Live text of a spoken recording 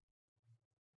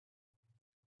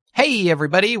Hey,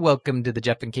 everybody. Welcome to the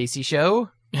Jeff and Casey Show.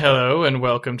 Hello, and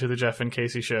welcome to the Jeff and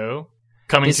Casey Show.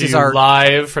 Coming This to is you our-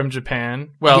 live from Japan.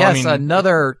 Well, yes, I mean,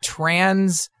 another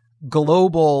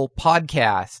trans-global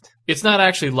podcast. it's not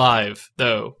actually live,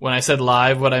 though. When I said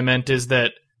live, what I meant is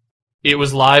that it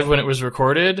was live when it was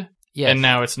recorded, Yes. and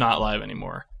now it's not live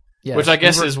anymore. Yes. Which I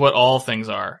guess We were- is what all things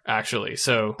are, actually.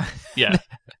 So, yeah.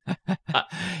 Yeah, Live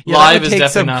that would is take definitely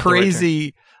some not the right term.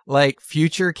 crazy, like,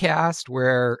 future cast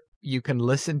where you can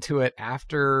listen to it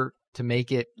after to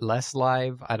make it less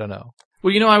live. I don't know.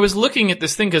 Well, I was looking at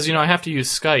this thing because, I have to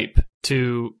use Skype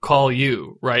to call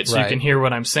you, right? So Right. you can hear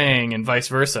what I'm saying and vice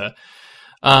versa.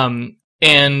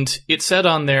 And it said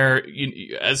on there,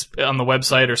 as on the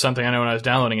website or something, I know when I was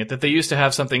downloading it, that they used to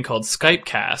have something called Skype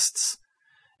casts.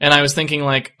 And I was thinking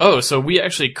like, oh, so we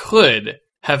actually could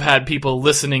have had people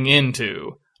listening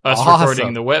into us Awesome.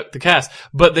 recording the cast,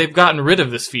 but they've gotten rid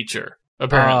of this feature.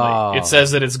 Apparently, Oh. It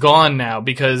says that it's gone now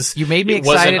because You made me it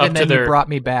wasn't excited, up and to then you their. brought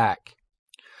me back.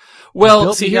 Well,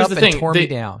 Built see, me here's up the and thing. tore me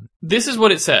down. This is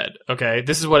what it said. Okay,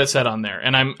 this is what it said on there,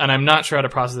 and I'm not sure how to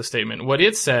process the statement. What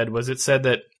it said was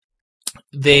that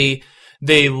they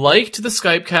liked the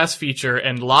Skypecast feature,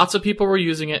 and lots of people were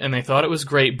using it, and they thought it was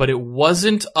great, but it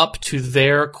wasn't up to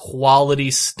their quality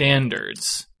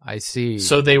standards. I see.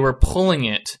 So they were pulling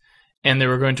it, and they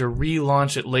were going to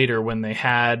relaunch it later when they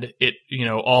had it,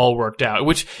 all worked out.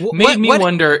 Which made me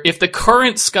wonder if the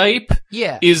current Skype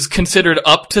yeah. is considered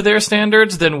up to their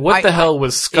standards, then what the hell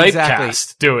was Skypecast exactly.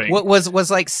 doing? What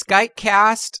was like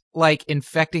Skypecast like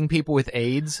infecting people with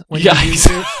AIDS when Yeah, you use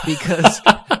it? Because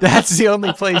that's the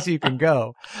only place you can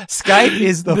go. Skype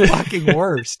is the fucking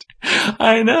worst.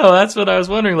 I know, that's what I was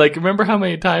wondering. Like, remember how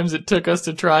many times it took us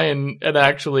to try and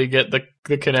actually get the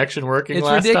connection working It's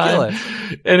last ridiculous.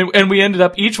 time? And we ended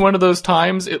up, each one of those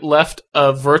times, it left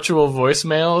a virtual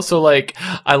voicemail. So, like,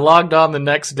 I logged on the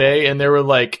next day and there were,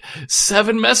 like,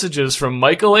 7 messages from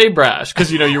Michael Abrash.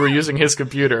 Because, you were using his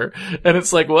computer. And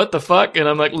it's like, what the fuck? And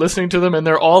I'm, like, listening to them and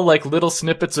they're all, like, little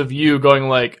snippets of you going,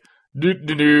 like,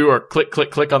 do or click,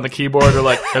 click, click on the keyboard, or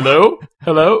like, hello,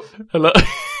 hello, hello.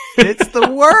 It's the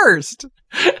worst.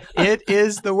 It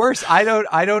is the worst. I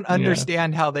don't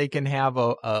understand how they can have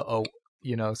a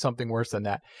something worse than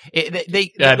that.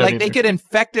 They could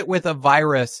infect it with a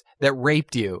virus that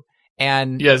raped you,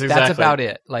 and yes, exactly. That's about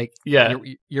it. Like, yeah,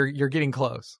 you're getting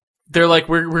close. They're like,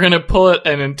 we're gonna pull it,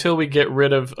 and until we get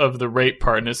rid of the rape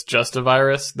part, and it's just a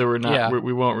virus, that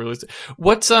we won't release it.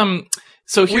 What's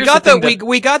So here's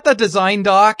we got the design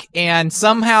doc, and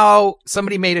somehow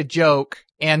somebody made a joke,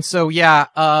 and so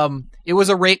it was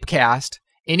a rape cast.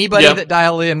 Anybody that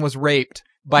dialed in was raped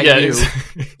by you,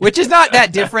 which is not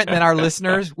that different than our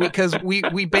listeners, because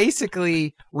we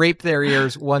basically rape their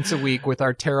ears once a week with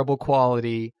our terrible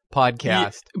quality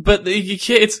podcast. But you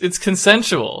can't. It's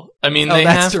consensual. I mean, they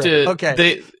have true. to.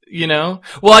 Okay.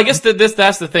 Well, I guess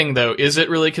that's the thing, though. Is it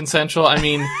really consensual? I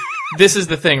mean. This is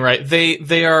the thing, right?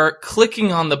 They are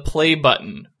clicking on the play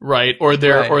button, right? Or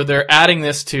they're adding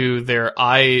this to their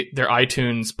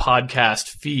iTunes podcast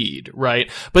feed, right?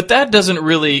 But that doesn't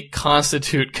really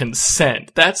constitute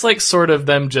consent. That's like sort of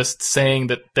them just saying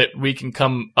that we can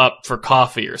come up for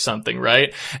coffee or something,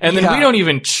 right? And then we don't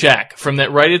even check from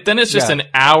that, right? Then it's just an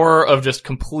hour of just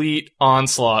complete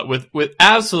onslaught with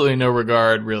absolutely no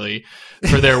regard really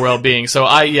for their well-being. So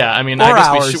I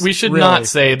guess we should really not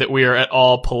say that we are at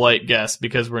all polite guests,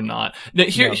 because we're not. Now,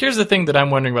 here's the thing that I'm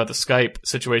wondering about the Skype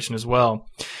situation as well,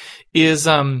 is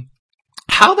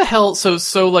how the hell,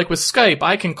 so like with Skype,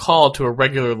 I can call to a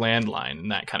regular landline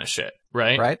and that kind of shit,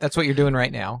 right? Right, that's what you're doing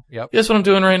right now. Yep. That's what I'm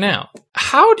doing right now.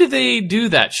 How do they do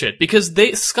that shit? Because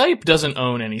Skype doesn't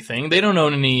own anything. They don't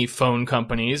own any phone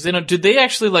companies. Did they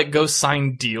actually like go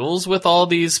sign deals with all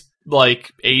these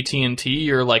like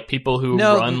AT&T or like people who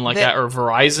run like that, or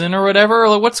Verizon or whatever? Or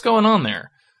like, what's going on there?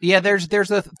 Yeah,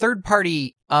 there's a third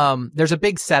party. There's a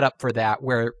big setup for that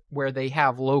where they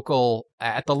have they call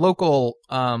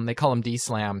them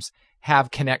D-slams,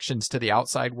 have connections to the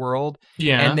outside world.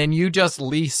 Yeah. And then you just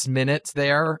lease minutes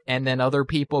there, and then other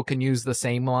people can use the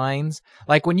same lines.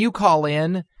 Like when you call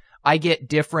in, I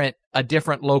get a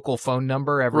different local phone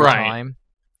number every time.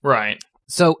 Right.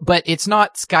 So, but it's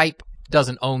not Skype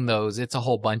doesn't own those. It's a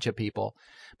whole bunch of people.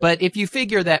 But if you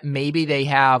figure that maybe they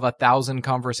have 1,000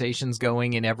 conversations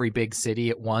going in every big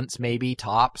city at once, maybe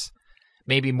tops,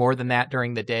 maybe more than that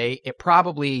during the day, it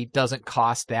probably doesn't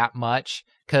cost that much,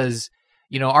 because,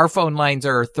 our phone lines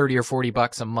are $30 or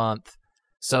 $40 a month.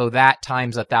 So that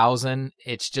times 1,000,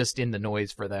 it's just in the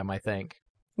noise for them, I think.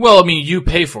 Well, I mean, you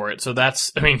pay for it. So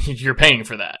you're paying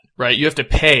for that, right? You have to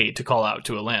pay to call out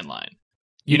to a landline.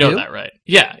 You know do? that, right?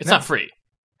 Yeah, it's not free.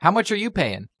 How much are you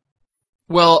paying?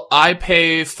 Well, I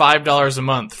pay $5 a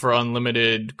month for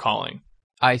unlimited calling.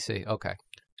 I see. Okay.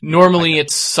 Normally,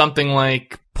 it's something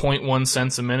like 0.1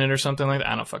 cents a minute or something like that.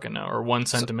 I don't fucking know. Or 1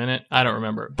 cent a minute. I don't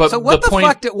remember. But so what the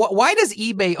fuck? Why does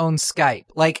eBay own Skype?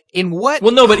 Like, in what?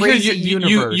 Well, no, but here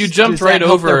you jumped right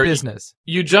over their business.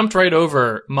 You jumped right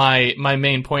over my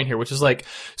main point here, which is like,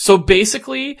 so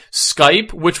basically,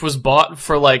 Skype, which was bought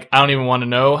for like, I don't even want to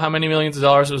know how many millions of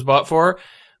dollars it was bought for,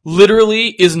 literally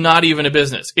is not even a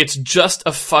business. It's just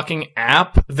a fucking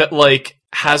app that like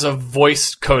has a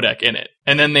voice codec in it.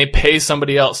 And then they pay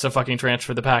somebody else to fucking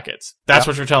transfer the packets. That's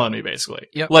what you're telling me, basically.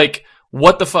 Yep. Like,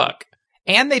 what the fuck?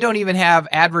 And they don't even have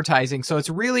advertising. So it's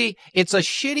a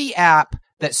shitty app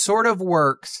that sort of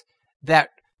works, that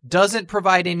doesn't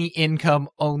provide any income,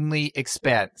 only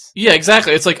expense. Yeah,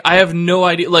 exactly. It's like, I have no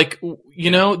idea. Like,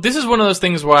 you know, this is one of those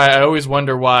things where I always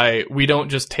wonder why we don't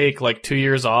just take like 2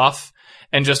 years off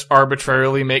and just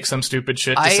arbitrarily make some stupid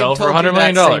shit to sell for $100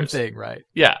 million. Same thing, right?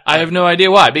 Yeah, I have no idea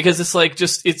why. Because it's like,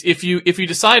 if you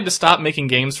decide to stop making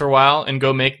games for a while and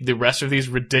go make the rest of these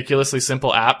ridiculously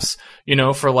simple apps, you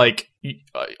know, for like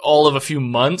all of a few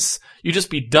months, you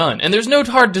just be done. And there's no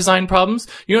hard design problems.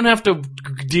 You don't have to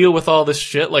deal with all this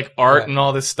shit like art and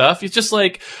all this stuff. It's just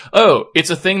like, oh, it's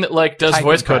a thing that like does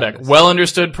voice codec. Well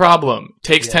understood problem.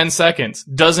 Takes 10 seconds.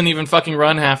 Doesn't even fucking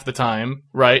run half the time,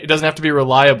 right? It doesn't have to be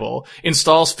reliable.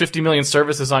 Installs 50 million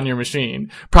services on your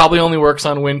machine. Probably only works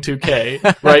on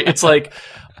Win2K, right? It's like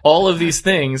all of these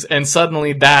things, and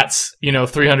suddenly that's, you know,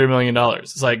 $300 million.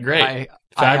 It's like, great.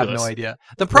 I have no idea.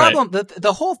 The problem,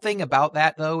 the whole thing about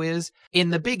that though is, in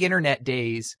the big internet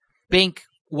days, Bink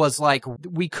was like,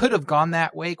 we could have gone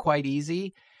that way quite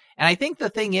easy. And I think the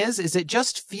thing is it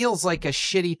just feels like a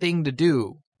shitty thing to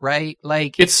do, right?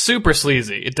 Like, it's super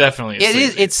sleazy. It definitely is.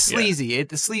 Sleazy. It's sleazy. Yeah.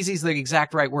 Sleazy is the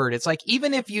exact right word. It's like,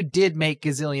 even if you did make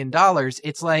gazillion dollars,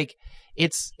 it's like,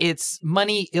 it's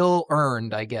money ill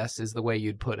earned, I guess, is the way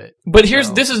you'd put it. But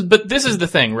this is the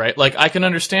thing, right? Like, I can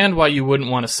understand why you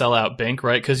wouldn't want to sell out Bink,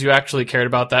 right? Because you actually cared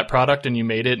about that product and you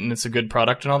made it and it's a good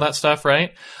product and all that stuff,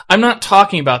 right? I'm not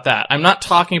talking about that. I'm not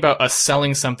talking about us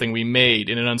selling something we made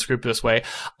in an unscrupulous way.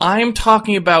 I'm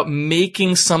talking about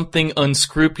making something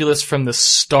unscrupulous from the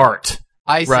start.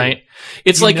 I see. Right?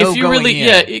 It's like, if you really,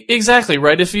 exactly,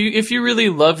 right? If you really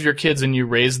love your kids and you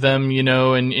raise them, you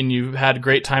know, and you had a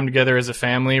great time together as a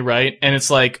family, right? And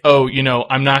it's like, oh, you know,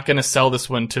 I'm not going to sell this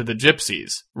one to the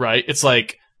gypsies, right? It's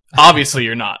like, obviously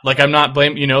you're not. Like, I'm not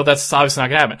blaming, you know, that's obviously not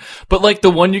going to happen. But like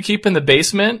the one you keep in the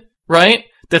basement, right?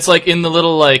 That's like in the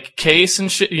little like case and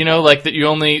shit, you know, like that you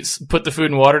only put the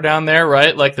food and water down there,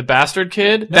 right? Like the bastard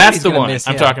kid. That's the one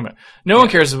I'm talking about. No one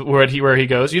cares where he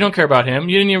goes. You don't care about him.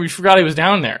 You forgot he was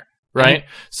down there, right?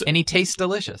 And he tastes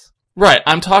delicious. Right.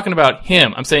 I'm talking about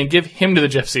him. I'm saying give him to the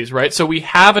gypsies, right? So we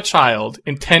have a child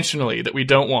intentionally that we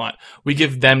don't want. We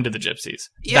give them to the gypsies.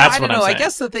 Yeah, That's what I'm saying. I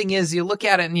guess the thing is, you look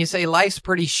at it and you say life's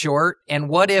pretty short, and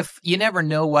what if you never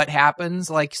know what happens?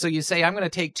 Like, so you say, I'm going to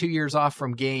take 2 years off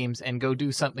from games and go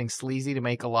do something sleazy to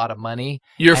make a lot of money.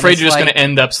 You're afraid you're just going to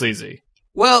end up sleazy.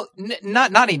 Well,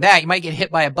 not even that. You might get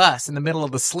hit by a bus in the middle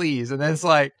of the sleaze, and then it's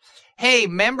like, hey,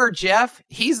 remember Jeff?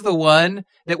 He's the one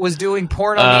that was doing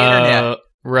porn on the internet.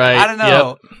 Right. I don't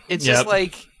know. Yep. It's just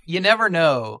like, you never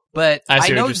know. But I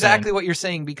know exactly what you're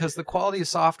saying, because the quality of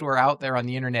software out there on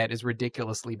the internet is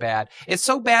ridiculously bad. It's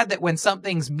so bad that when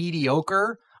something's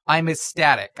mediocre, I'm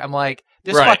ecstatic. I'm like,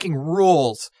 this fucking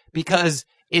rules, because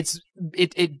it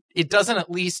doesn't at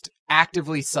least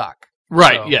actively suck.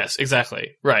 Right. So. Yes,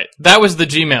 exactly. Right. That was the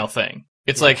Gmail thing.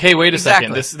 It's like, hey, wait a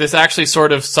second. This actually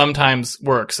sort of sometimes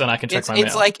works, and I can check my mail.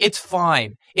 It's like, it's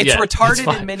fine. It's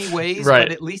retarded in many ways, right.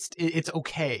 But at least it's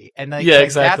okay. And like,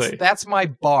 exactly. That's my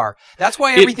bar. That's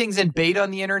why everything's in beta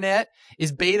on the internet.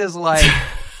 Is beta's like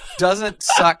doesn't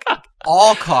suck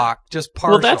all cock, just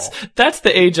partial. Well, that's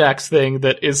the Ajax thing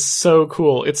that is so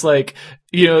cool. It's like,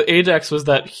 you know, Ajax was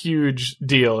that huge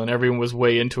deal, and everyone was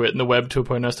way into it, and the Web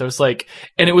 2.0 stuff was like,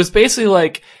 and it was basically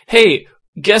like, hey,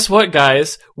 guess what,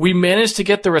 guys? We managed to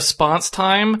get the response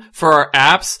time for our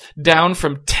apps down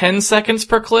from 10 seconds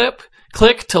per click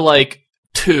to like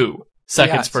 2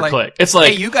 seconds per click. It's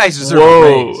like, hey, you guys deserve a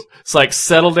raise. It's like,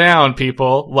 settle down,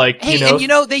 people. Like, hey, and you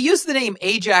know, they use the name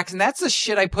Ajax, and that's the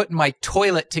shit I put in my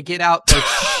toilet to get out the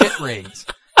shit rings.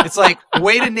 It's like,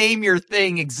 way to name your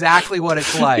thing exactly what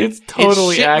it's like. It's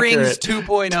totally shit accurate. Rings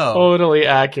 2.0. Totally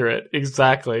accurate.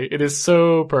 Exactly. It is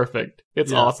so perfect.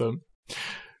 It's awesome.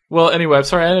 Well, anyway, I'm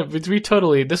sorry.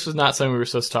 This was not something we were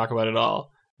supposed to talk about at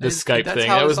all. This Skype thing.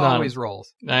 How it always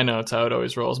rolls. I know, it's how it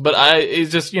always rolls. But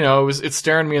it's just, you know, it's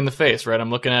staring me in the face, right? I'm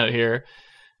looking at it here,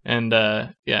 and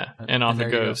and off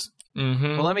it goes.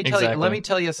 Mm-hmm. Well, let me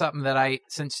tell you something that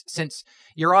since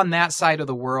you're on that side of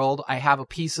the world, I have a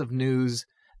piece of news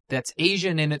that's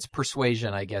Asian in its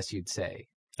persuasion, I guess you'd say.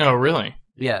 Oh, really?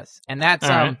 Yes. And that's,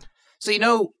 right.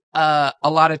 So, a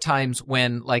lot of times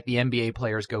when like the NBA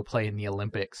players go play in the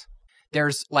Olympics,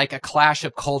 there's like a clash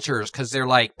of cultures because they're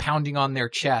like pounding on their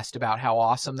chest about how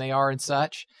awesome they are and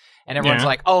such. And everyone's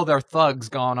like, oh, they're thugs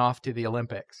gone off to the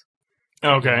Olympics.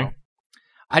 Okay.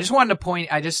 I just wanted to point,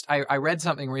 I read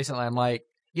something recently. I'm like,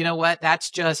 you know what? That's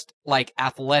just like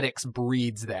athletics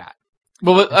breeds that.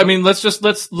 Well, I mean,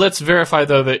 let's verify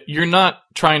though that you're not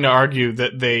trying to argue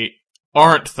that they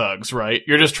aren't thugs, right?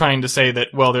 You're just trying to say that,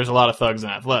 well, there's a lot of thugs in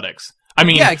athletics. I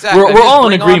mean, yeah, exactly. We're all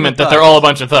in agreement that they're all a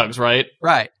bunch of thugs, right?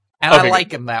 Right. And I like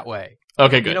them that way.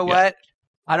 Okay, good. You know what?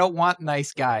 I don't want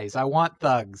nice guys. I want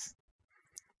thugs.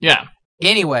 Yeah.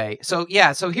 Anyway, so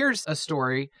here's a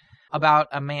story about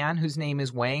a man whose name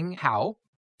is Wang Hao,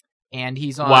 and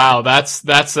he's on. Wow,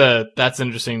 that's an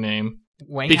interesting name.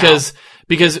 Because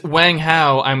Wang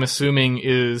Hao, I'm assuming,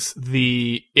 is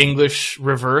the English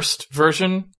reversed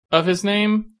version of his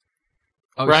name.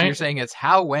 Oh, right? So you're saying it's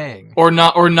Hao Wang. Or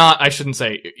not, I shouldn't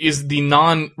say, is the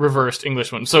non-reversed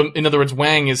English one. So, in other words,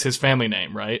 Wang is his family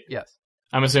name, right? Yes.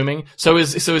 I'm assuming. So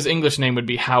his English name would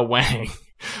be Hao Wang.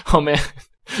 Oh man,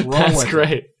 that's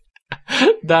great.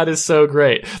 That is so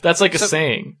great. That's like a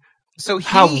saying. So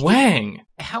Hao Wang.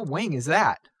 Hao Wang is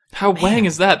that? Hao Wang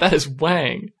is that? That is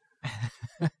Wang.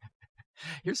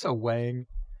 You're so Wang.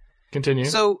 Continue.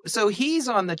 So he's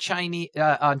on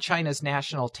the on China's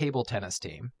national table tennis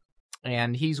team,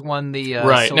 and he's won the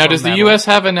right now. Does the U.S.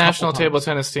 have a national table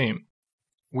tennis team?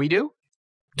 We do.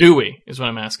 Do we? Is what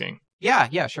I'm asking. Yeah,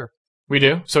 sure. We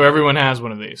do. So everyone has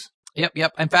one of these.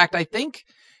 Yep. In fact, I think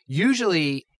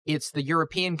usually it's the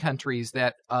European countries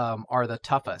that are the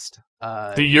toughest.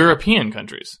 The European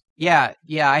countries. Yeah.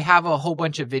 I have a whole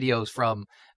bunch of videos from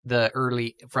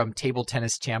table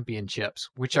tennis championships,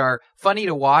 which are funny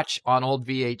to watch on old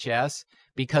VHS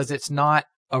because a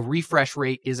refresh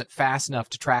rate isn't fast enough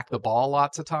to track the ball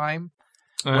lots of time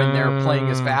when they're playing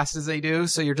as fast as they do.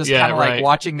 So you're just kind of like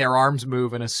watching their arms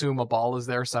move and assume a ball is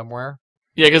there somewhere.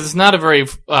 Yeah, because it's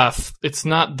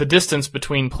not the distance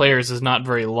between players is not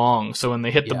very long. So when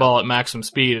they hit the ball at maximum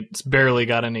speed, it's barely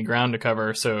got any ground to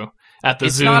cover. So at the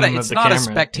zoom of the camera. It's not a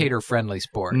spectator-friendly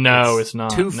sport. No, it's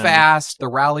not. Too fast. The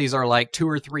rallies are like 2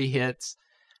 or 3 hits.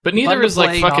 But neither is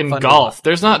like fucking golf.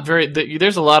 There's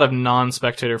a lot of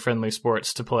non-spectator-friendly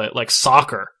sports to play, like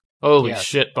soccer. Holy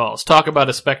shit balls. Talk about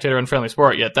a spectator-unfriendly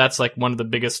sport, yet that's like one of the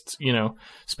biggest,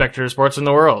 spectator sports in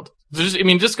the world.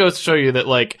 Just goes to show you that,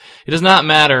 like, it does not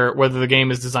matter whether the game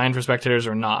is designed for spectators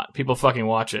or not. People fucking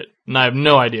watch it. And I have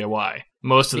no idea why.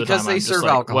 Most of the time, I'm just serve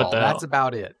like, alcohol. What the hell? That's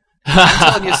about it. I'm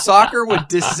telling you, soccer would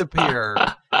disappear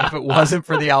if it wasn't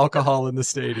for the alcohol in the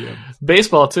stadium.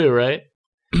 Baseball, too, right?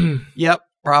 Yep,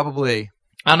 probably.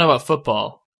 I don't know about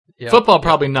football. Yep. Football,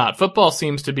 probably not. Football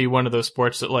seems to be one of those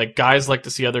sports that, like, guys like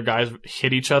to see other guys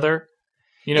hit each other.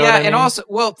 You know what I mean? And also,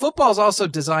 football's also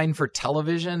designed for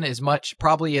television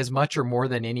probably as much or more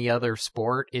than any other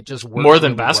sport. It just works more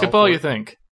than basketball, you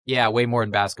think? Yeah, way more than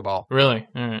basketball. Really?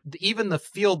 Right. Even the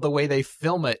field, the way they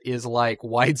film it is like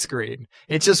widescreen.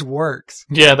 It just works.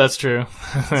 Yeah, that's true.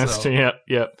 That's true.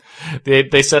 Yep.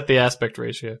 They set the aspect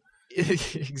ratio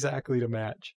exactly to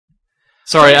match.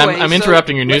 Sorry, anyway, I'm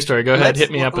interrupting your news story. Go ahead,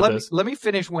 hit me up with this. Let me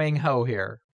finish Wang Ho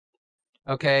here.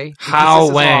 Okay?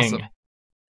 Hao Wang. Awesome.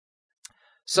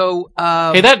 So,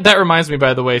 hey, that reminds me,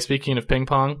 by the way, speaking of ping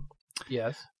pong.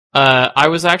 Yes. I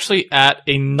was actually at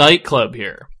a nightclub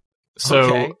here.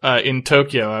 So, in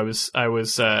Tokyo, I was,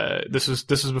 this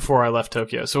was before I left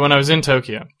Tokyo. So when I was in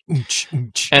Tokyo,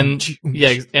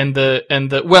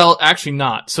 well, actually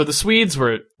not. So the Swedes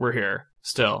were here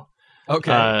still.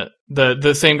 Okay.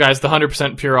 The same guys, the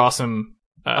 100% pure awesome,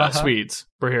 Swedes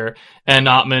were here, and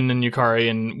Ottman and Yukari,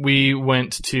 and we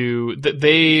went to,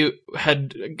 I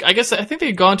think they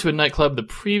had gone to a nightclub the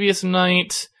previous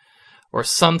night, or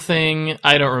something,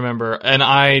 I don't remember, and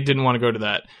I didn't want to go to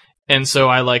that. And so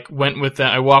I went with them.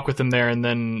 I walked with them there, and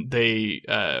then they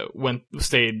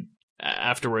stayed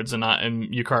afterwards, and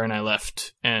Yukari and I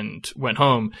left and went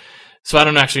home. So I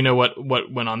don't actually know what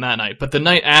went on that night. But the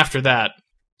night after that,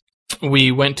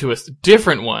 we went to a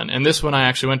different one, and this one I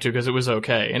actually went to because it was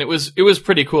okay, and it was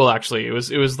pretty cool actually. It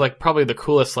was like probably the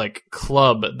coolest like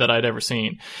club that I'd ever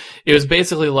seen. It was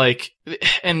basically like,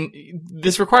 and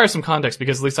this requires some context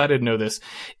because at least I didn't know this.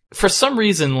 For some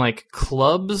reason, like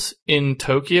clubs in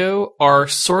Tokyo are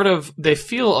they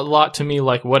feel a lot to me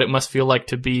like what it must feel like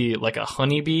to be like a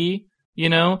honeybee you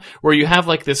know, where you have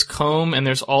like this comb and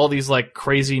there's all these like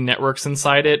crazy networks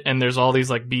inside it and there's all these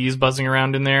like bees buzzing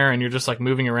around in there and you're just like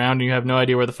moving around and you have no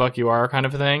idea where the fuck you are kind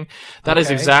of a thing. That is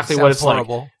exactly what it's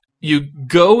horrible. Like. You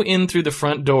go in through the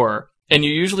front door and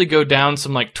you usually go down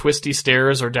some like twisty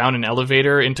stairs or down an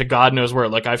elevator into God knows where.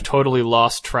 Like I've totally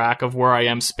lost track of where I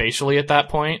am spatially at that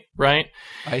point, right?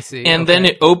 I see. And then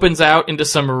it opens out into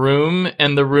some room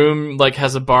and the room like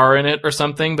has a bar in it or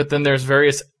something, but then there's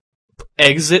various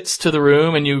exits to the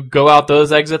room and you go out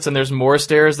those exits and there's more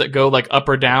stairs that go like up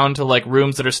or down to like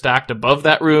rooms that are stacked above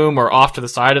that room or off to the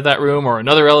side of that room or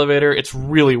another elevator. It's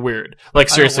really weird. Like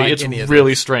seriously, it's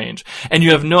really strange. And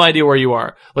you have no idea where you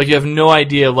are. Like you have no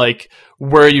idea like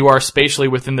where you are spatially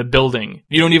within the building.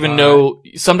 You don't even know.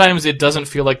 Sometimes it doesn't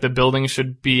feel like the building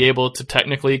should be able to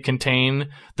technically contain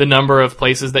the number of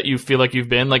places that you feel like you've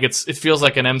been. Like it feels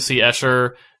like an MC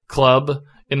Escher club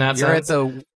in that sense. You're at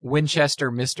the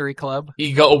Winchester Mystery Club?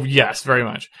 Yes, very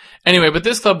much. Anyway, but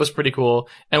this club was pretty cool.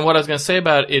 And what I was going to say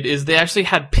about it is they actually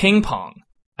had ping pong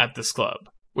at this club,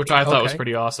 which I thought was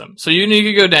pretty awesome. So you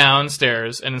could go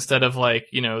downstairs and instead of like,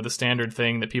 you know, the standard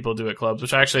thing that people do at clubs,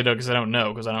 which I actually don't because I don't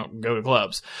know because I don't go to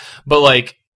clubs, but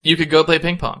like you could go play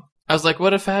ping pong. I was like,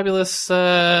 what a fabulous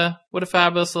little thing.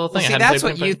 Well, see, that's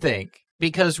what you think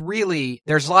because really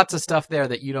there's lots of stuff there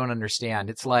that you don't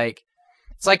understand. It's like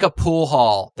a pool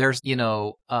hall. There's, you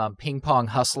know, ping pong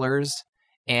hustlers,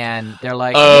 and they're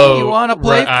like, hey, you want to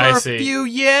play for a few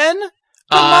yen?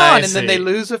 Come on. And then they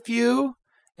lose a few,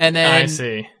 and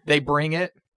then they bring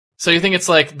it. So you think it's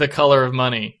like the color of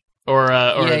money?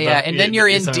 And then you're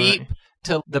in deep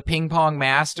to the ping pong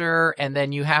master, and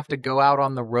then you have to go out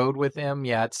on the road with him.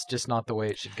 Yeah, it's just not the way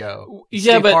it should go.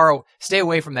 Stay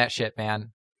away from that shit,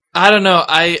 man. I don't know.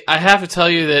 I have to tell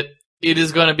you that it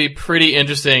is going to be pretty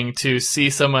interesting to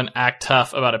see someone act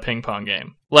tough about a ping pong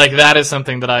game. Like that is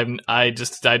something that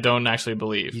I don't actually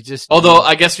believe. Although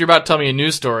I guess you're about to tell me a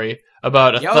news story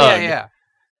about a thug.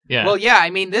 Yeah. Well, yeah.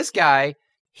 I mean, this guy,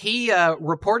 he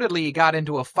reportedly got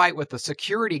into a fight with a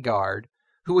security guard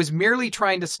who was merely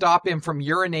trying to stop him from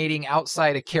urinating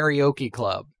outside a karaoke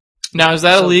club. Now, is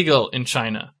that illegal in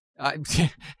China?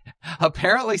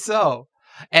 Apparently so.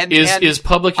 And is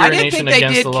public urination against the law? I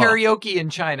didn't think they did karaoke in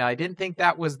China. I didn't think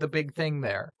that was the big thing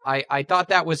there. I thought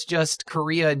that was just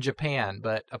Korea and Japan,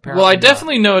 but apparently Well, I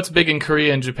definitely know it's big in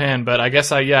Korea and Japan, but I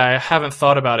guess I haven't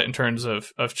thought about it in terms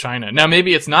of China. Now,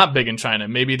 maybe it's not big in China.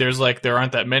 Maybe there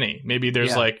aren't that many. Maybe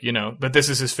there's but this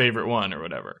is his favorite one or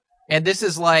whatever. And this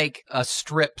is like a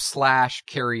strip /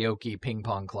 karaoke ping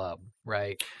pong club,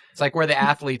 right? It's like where the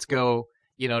athletes go,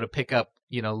 you know, to pick up,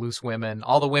 you know, loose women.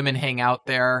 All the women hang out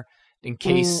there in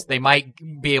case they might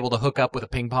be able to hook up with a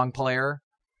ping pong player.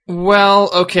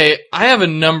 Well, okay, I have a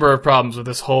number of problems with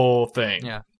this whole thing.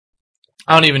 Yeah.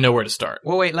 I don't even know where to start.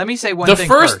 Well, wait, let me say one thing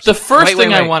first. The first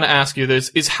thing I want to ask you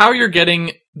is how you're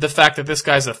getting the fact that this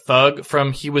guy's a thug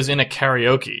from he was in a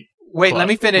karaoke Wait, club. let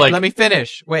me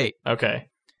finish. Wait. Okay.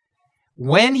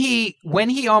 When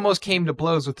he almost came to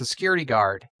blows with the security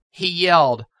guard, he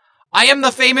yelled, "I am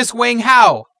the famous Wang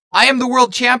Hao! I am the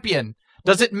world champion!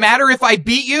 Does it matter if I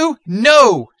beat you?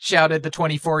 No!" shouted the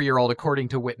 24-year-old, according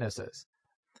to witnesses.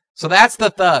 So that's the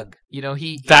thug. You know,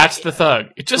 That's the thug.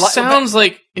 It just sounds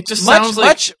like...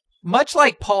 Much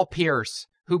like Paul Pierce,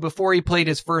 who before he played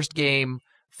his first game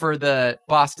for the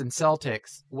Boston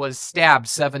Celtics, was stabbed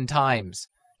 7 times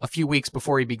a few weeks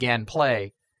before he began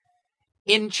play.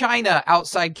 In China,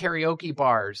 outside karaoke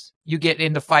bars, you get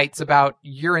into fights about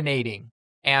urinating,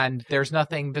 and there's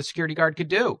nothing the security guard could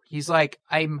do. He's like,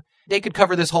 they could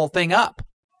cover this whole thing up.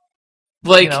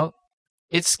 Like, you know,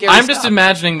 it's scary I'm stuff. just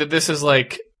imagining that this is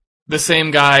like the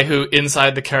same guy who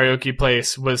inside the karaoke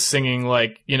place was singing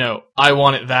like, you know, "I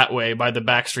Want It That Way" by the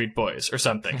Backstreet Boys or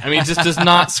something. I mean, it just does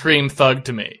not scream thug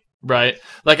to me, right?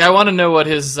 Like, I want to know what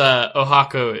his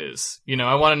ohako is. You know,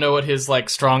 I want to know what his like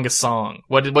strongest song.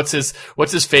 What's his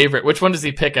favorite? Which one does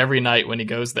he pick every night when he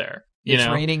goes there? It's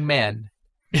Raining Men.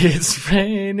 It's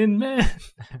Raining Men.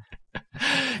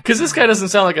 Because this guy doesn't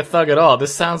sound like a thug at all.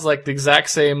 This sounds like the exact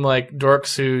same like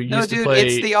dorks who used to play.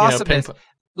 It's the awesomest.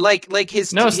 Like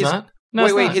his. No, it's not.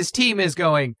 No, wait. His team is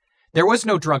going. There was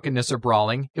no drunkenness or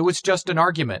brawling. It was just an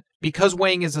argument. Because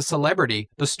Wang is a celebrity,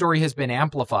 the story has been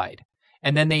amplified.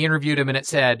 And then they interviewed him, and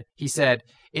he said,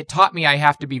 "It taught me I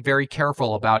have to be very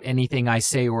careful about anything I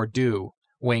say or do."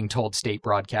 Wang told state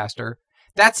broadcaster.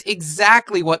 That's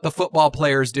exactly what the football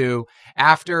players do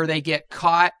after they get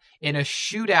caught in a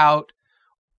shootout.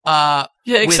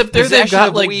 Except they've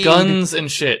got like weed. Guns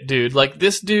and shit, dude. Like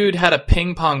this dude had a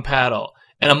ping pong paddle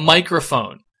and a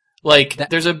microphone. Like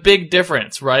there's a big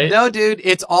difference, right? No, dude,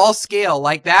 it's all scale.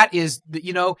 Like that is,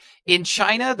 you know, in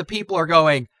China, the people are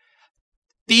going,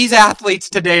 these athletes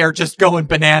today are just going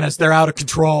bananas. They're out of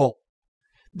control.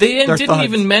 They They're didn't thugs.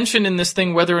 even mention in this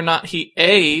thing whether or not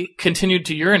he continued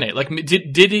to urinate. Like,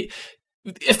 did he?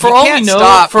 For You all can't we know,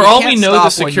 stop. You the can't stop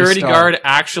when you security start. guard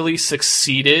actually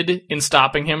succeeded in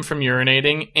stopping him from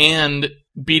urinating and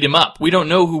beat him up. We don't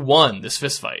know who won this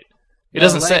fist fight. It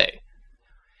doesn't say.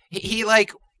 He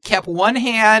like kept one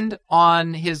hand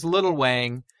on his little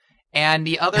wang and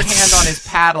the other hand on his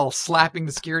paddle, slapping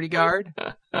the security guard.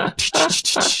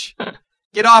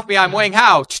 Get off me! I'm Wang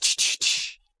Hao.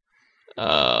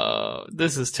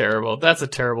 This is terrible. That's a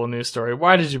terrible news story.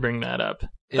 Why did you bring that up?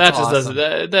 It's That just awesome.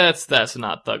 doesn't. That's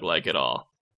not thug-like at all.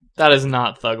 That is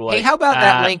not thug-like. Hey, how about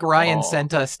that at link Ryan all.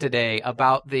 sent us today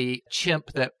about the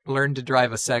chimp that learned to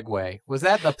drive a Segway? Was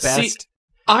that the best? See,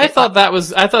 I thought that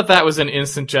was an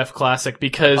instant Jeff classic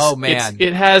because Oh, man.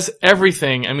 it has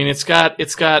everything. I mean, it's got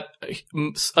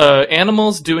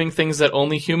animals doing things that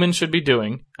only humans should be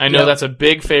doing. I know Yep. that's a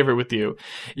big favorite with you.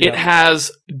 Yep.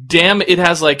 It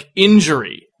has like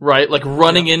injury, right? Like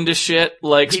running into shit,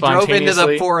 like He drove spontaneously.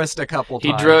 into the forest a couple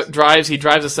He times. drives a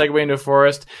Segway into a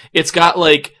forest. It's got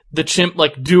like the chimp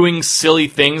like doing silly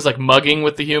things like mugging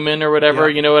with the human or whatever,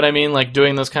 Yeah. you know what I mean? Like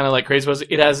doing those kind of like crazy poses.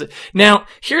 It has now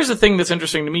here's the thing that's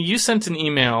interesting to me. You sent an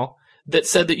email that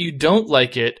said that you don't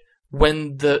like it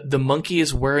when the monkey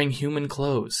is wearing human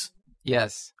clothes.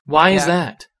 Yes. Why is Yeah.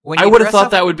 that? When I you would have dress thought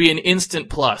up- that would be an instant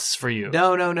plus for you.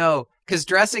 No. Because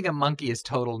dressing a monkey is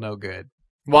total no good.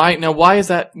 Why? Now, why is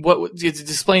that?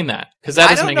 Explain that, because that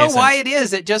I doesn't don't make know any sense. why it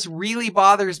is. It just really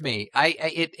bothers me. I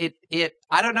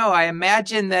don't know. I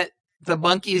imagine that the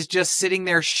monkey is just sitting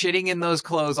there shitting in those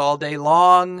clothes all day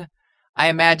long. I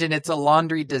imagine it's a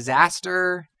laundry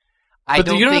disaster. But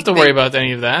you don't have to worry about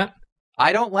any of that.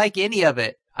 I don't like any of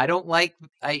it. I don't like.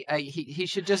 He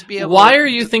should just be able. Why are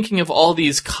you thinking of all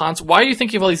these why are you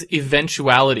thinking of all these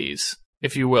eventualities,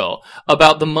 if you will,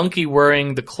 about the monkey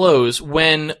wearing the clothes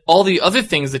when all the other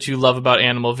things that you love about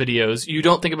animal videos, you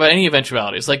don't think about any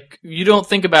eventualities? Like, you don't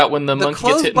think about when the monkey gets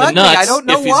clothes hit in the bug me. nuts. I don't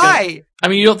know if he's gonna- why. I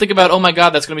mean, you don't think about, oh my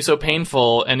god, that's going to be so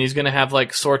painful, and he's going to have,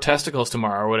 like, sore testicles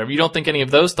tomorrow or whatever. You don't think any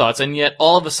of those thoughts, and yet,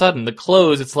 all of a sudden, the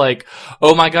clothes, it's like,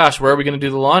 oh my gosh, where are we going to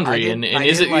do the laundry? And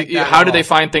is it, like that how at do they all.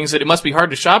 find things that, it must be hard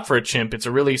to shop for a chimp. It's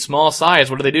a really small size.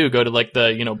 What do? Go to, like,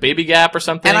 the, Baby Gap or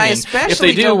something? And I if especially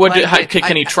they do, don't what like it.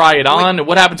 can he try it on?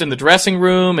 What happens in the dressing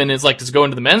room? And it's like, does it go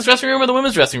into the men's dressing room or the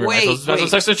women's dressing room? Wait, So it's wait.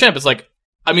 sex to a chimp. It's like,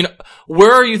 I mean,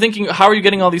 where are you thinking, how are you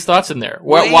getting all these thoughts in there?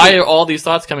 Wait. Why are all these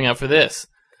thoughts coming out for this?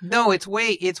 No, it's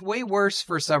way worse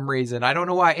for some reason. I don't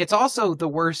know why. It's also the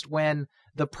worst when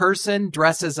the person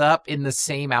dresses up in the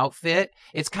same outfit.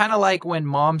 It's kind of like when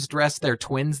moms dress their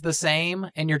twins the same,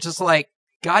 and you're just like,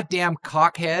 goddamn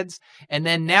cockheads. And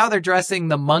then now they're dressing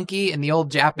the monkey and the old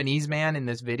Japanese man in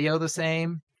this video the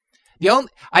same.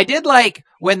 I did like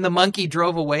when the monkey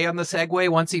drove away on the Segway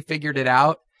once he figured it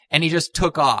out, and he just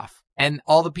took off, and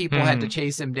all the people had to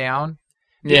chase him down.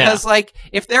 Because, like,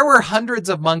 if there were hundreds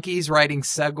of monkeys riding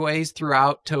Segways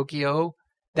throughout Tokyo,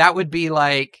 that would be,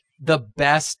 like, the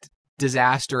best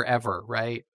disaster ever,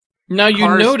 right? Now, you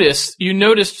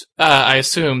noticed, I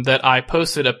assume, that I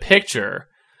posted a picture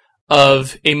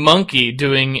of a monkey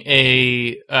doing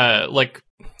a, like,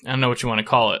 I don't know what you want to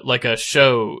call it, like a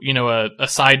show, a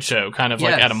sideshow, kind of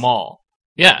like Yes. at a mall.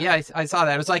 Yeah. Yeah, I saw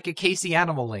that. It was like a Casey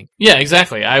Animal Link. Yeah,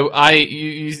 exactly.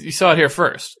 You saw it here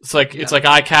first. It's like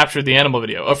I captured the animal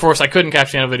video. Of course, I couldn't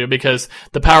capture the animal video because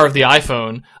the power of the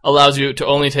iPhone allows you to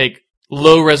only take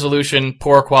low resolution,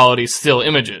 poor quality still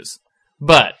images.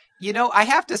 But I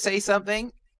have to say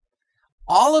something.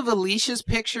 All of Alicia's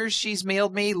pictures she's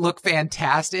mailed me look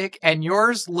fantastic, and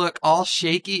yours look all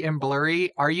shaky and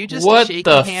blurry. Are you just a what shaky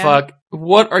the hand? fuck?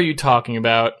 What are you talking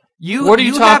about? You, What are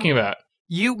you talking about?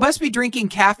 You must be drinking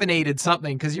caffeinated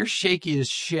something because you're shaky as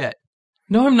shit.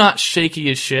 No, I'm not shaky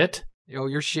as shit.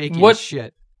 You're shaky What? as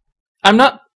shit. I'm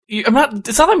not. It's not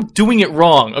that I'm doing it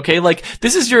wrong, okay? Like,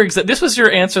 this was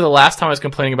your answer the last time I was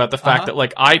complaining about the fact that,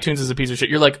 like, iTunes is a piece of shit.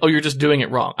 You're like, oh, you're just doing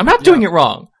it wrong. I'm not doing it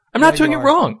wrong. I'm not doing it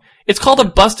wrong. It's called a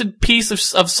busted piece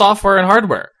of software and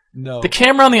hardware. No. The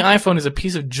camera on the iPhone is a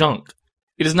piece of junk.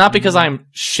 It is not because I'm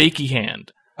shaky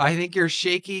hand. I think you're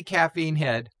shaky caffeine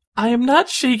head. I am not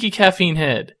shaky caffeine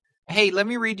head. Hey, let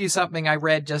me read you something I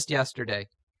read just yesterday.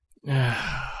 Yeah.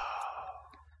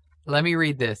 Let me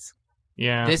read this.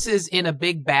 This is in a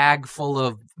big bag full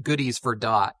of goodies for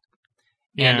Dot.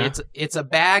 Yeah. And it's a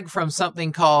bag from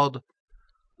something called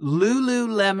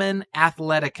Lululemon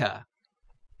Athletica.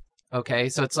 Okay,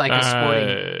 so it's like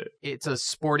it's a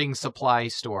sporting supply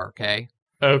store, okay?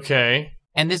 Okay.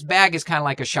 And this bag is kind of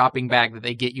like a shopping bag that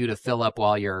they get you to fill up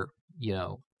while you're,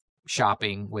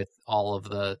 shopping with all of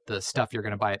the stuff you're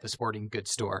going to buy at the sporting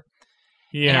goods store.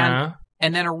 Yeah.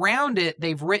 And then around it,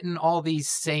 they've written all these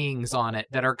sayings on it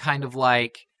that are kind of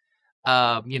like,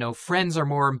 friends are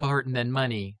more important than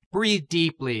money. Breathe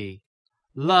deeply.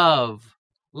 Love.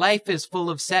 Life is full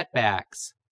of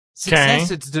setbacks.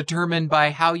 Success is determined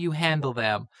by how you handle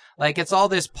them. Like, it's all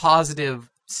this positive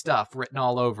stuff written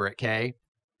all over it, okay?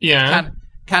 Yeah.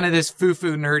 Kind of this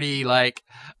foo-foo nerdy, like,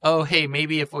 oh, hey,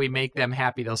 maybe if we make them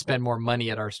happy, they'll spend more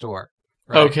money at our store.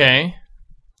 Right? Okay.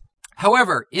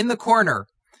 However, in the corner,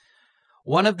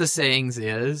 one of the sayings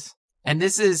is, and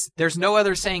there's no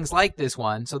other sayings like this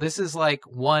one, so this is like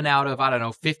one out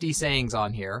of, 50 sayings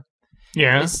on here.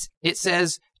 Yeah. It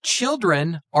says,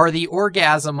 children are the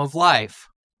orgasm of life.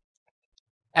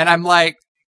 And I'm like,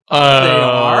 they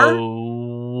are?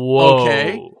 Whoa.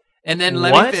 Okay. And then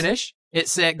let me finish.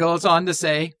 It goes on to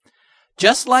say,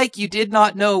 just like you did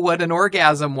not know what an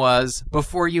orgasm was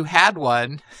before you had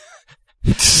one,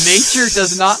 nature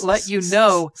does not let you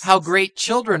know how great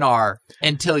children are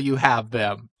until you have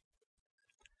them.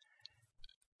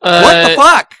 What the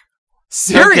fuck?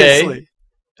 Seriously.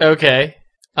 Okay.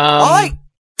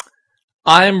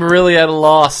 I'm really at a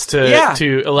loss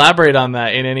to elaborate on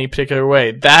that in any particular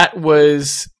way. That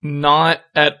was not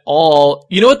at all.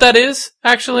 You know what that is,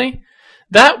 actually?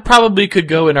 That probably could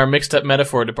go in our mixed up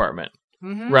metaphor department,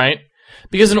 right?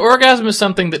 Because an orgasm is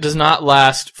something that does not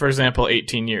last, for example,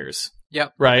 18 years.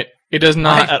 Yep. Right? It does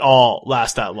not at all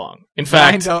last that long. In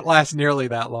fact, mine don't last nearly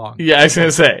that long. Yeah, I was going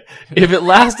to say, if it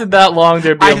lasted that long,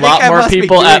 there'd be a lot more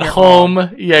people at home.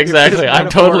 Yeah, exactly.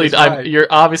 You're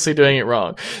obviously doing it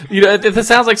wrong. You know, it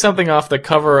sounds like something off the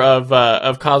cover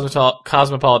of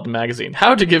Cosmopolitan magazine.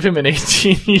 How to give him an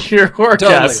 18-year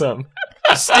orgasm. Totally.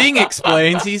 Sting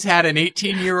explains he's had an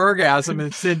 18-year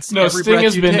orgasm since every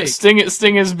breath you take.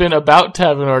 Sting has been about to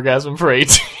have an orgasm for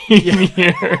 18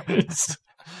 years.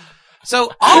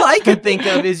 So all I could think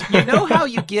of is, you know how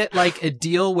you get like a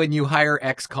deal when you hire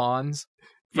ex-cons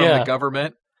from the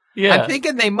government? Yeah. I'm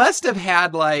thinking they must have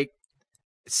had like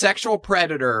sexual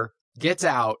predator gets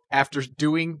out after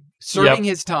serving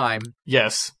his time.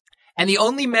 Yes. And the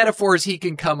only metaphors he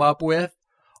can come up with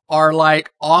are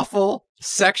like awful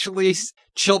sexually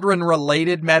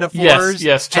children-related metaphors.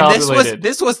 Yes, child-related.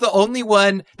 This was the only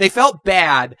one. They felt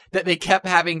bad that they kept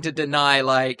having to deny,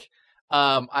 like,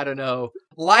 I don't know,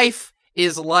 life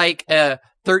is like a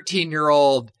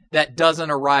 13-year-old that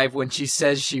doesn't arrive when she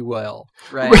says she will,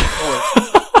 right?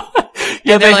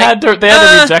 Yeah, they had to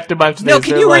reject a bunch of things. No,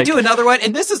 can you redo another one?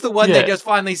 And this is the one that just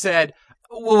finally said,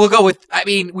 well, we'll go with,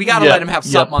 we gotta let him have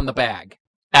something on the bag.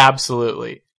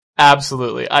 Absolutely.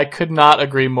 I could not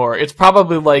agree more. It's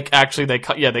probably like, actually, they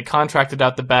contracted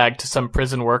out the bag to some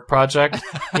prison work project.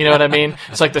 You know what I mean?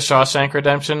 It's like the Shawshank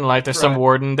Redemption. Like, there's some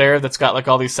warden there that's got like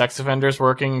all these sex offenders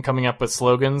working and coming up with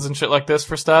slogans and shit like this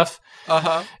for stuff.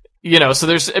 Uh-huh. You know, so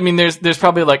there's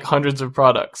probably like hundreds of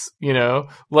products, you know,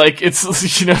 like it's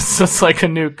it's like a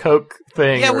new Coke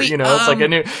thing,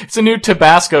 it's a new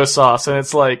Tabasco sauce, and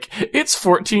it's like, it's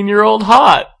 14-year-old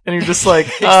hot, and you're just like,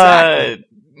 exactly.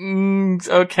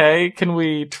 Okay, can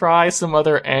we try some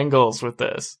other angles with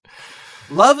this?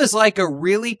 Love is like a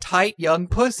really tight young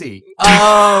pussy.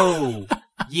 Oh,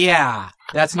 yeah,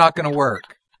 that's not gonna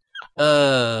work.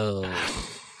 Oh.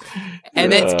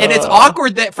 And it's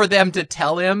awkward that for them to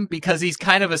tell him, because he's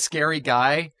kind of a scary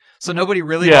guy, so nobody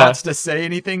really wants to say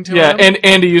anything to him. Yeah,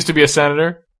 and he used to be a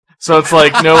senator, so it's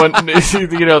like no one,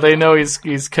 they know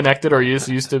he's connected, or he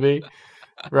used to be,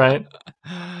 right?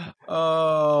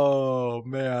 Oh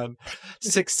man,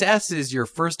 success is your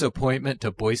first appointment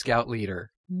to Boy Scout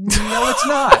leader. No, it's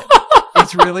not.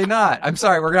 It's really not. I'm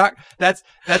sorry, we're not. That's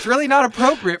really not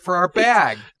appropriate for our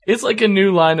bag. It's like a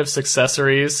new line of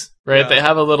successories, right? Yeah. They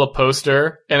have a little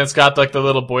poster, and it's got like the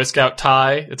little Boy Scout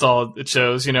tie. It's all it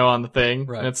shows, on the thing.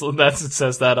 Right. And it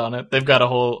says that on it. They've got a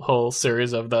whole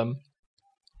series of them.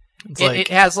 It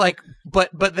has like,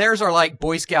 but theirs are like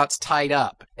Boy Scouts tied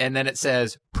up, and then it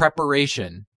says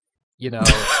preparation.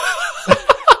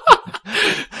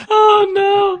 Oh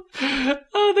no!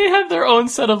 Oh, they have their own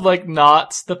set of like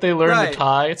knots that they learn to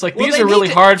tie. It's like, these are really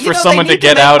hard for someone to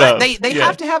get out of. They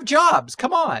have to have jobs.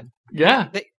 Come on. Yeah.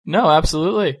 No,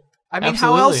 absolutely. I mean,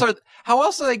 absolutely. how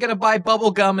else are they going to buy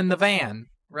bubble gum in the van?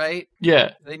 Right?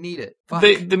 Yeah. They need it.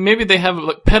 Maybe they have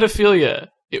like pedophilia.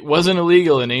 It wasn't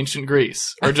illegal in ancient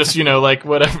Greece, or just like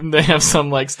whatever. They have some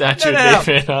like statue of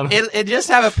David on it. It just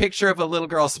have a picture of a little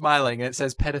girl smiling, and it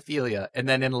says pedophilia, and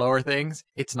then in lower things,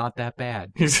 it's not that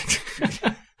bad.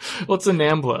 Well, it's a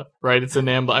NAMBLA, right? It's a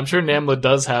NAMBLA. I'm sure NAMBLA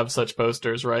does have such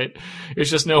posters, right? It's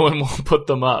just no one will put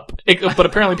them up. But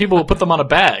apparently people will put them on a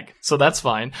bag, so that's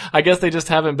fine. I guess they just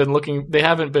haven't been looking, they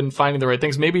haven't been finding the right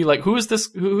things. Maybe like, who is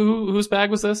this, whose bag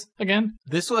was this again?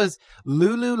 This was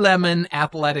Lululemon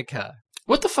Athletica.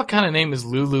 What the fuck kind of name is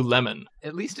Lululemon?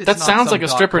 At least it's that not sounds some like a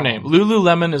stripper .com. name.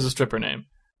 Lululemon is a stripper name.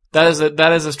 That is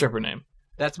a stripper name.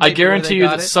 That's I maybe guarantee you where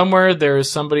they that got it. somewhere there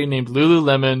is somebody named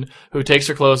Lululemon who takes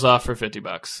her clothes off for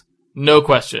 $50. No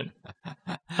question.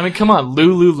 I mean, come on,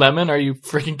 Lululemon? Are you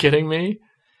freaking kidding me?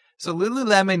 So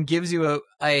Lululemon gives you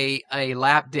a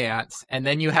lap dance, and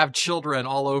then you have children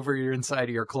all over your inside of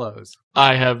your clothes.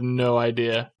 I have no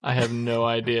idea.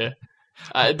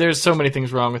 There's so many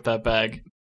things wrong with that bag.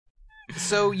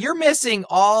 So you're missing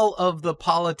all of the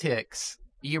politics.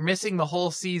 You're missing the whole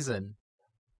season.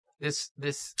 This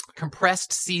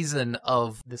compressed season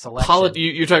of this election.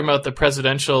 You're talking about the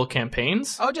presidential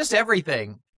campaigns? Oh, just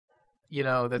everything,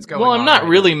 that's going on. Well, I'm not right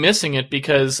really missing it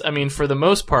because, I mean, for the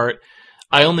most part,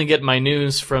 I only get my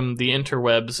news from the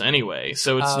interwebs anyway,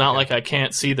 so it's not like I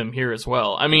can't see them here as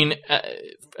well. I mean,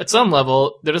 at some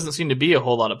level, there doesn't seem to be a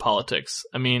whole lot of politics.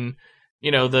 I mean,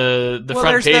 the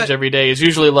front page every day is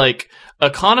usually like,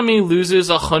 economy loses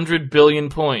 100 billion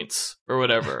points, or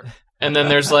whatever. And then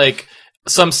there's like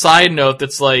some side note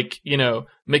that's like,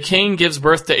 McCain gives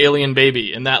birth to alien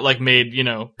baby, and that like made,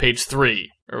 page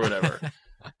 3 or whatever.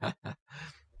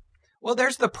 Well,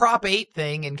 there's the Prop 8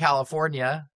 thing in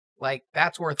California. Like,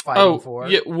 that's worth fighting for.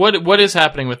 Yeah, what is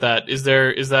happening with that? Is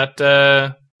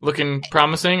that looking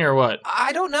promising or what?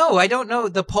 I don't know.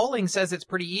 The polling says it's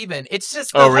pretty even. It's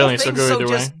just really? So go either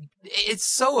way. It's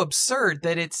so absurd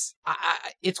that it's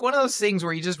one of those things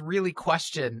where you just really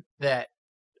question that,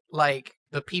 like,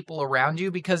 the people around you,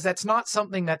 because that's not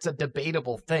something that's a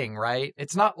debatable thing, right?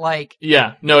 It's not like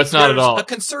it's not at all. A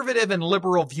conservative and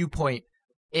liberal viewpoint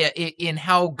in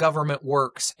how government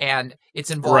works and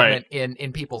its involvement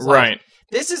in people's lives. Right.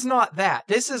 This is not that.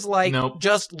 This is like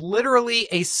just literally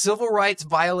a civil rights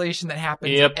violation that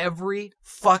happens every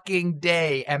fucking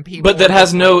day, and people. But that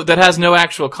has no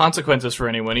actual consequences for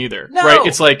anyone either, No. right?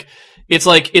 It's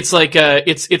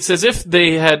as if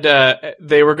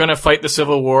they were going to fight the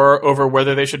Civil War over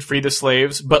whether they should free the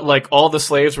slaves, but like all the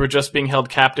slaves were just being held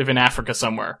captive in Africa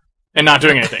somewhere and not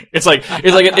doing anything. It's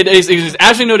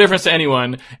actually no difference to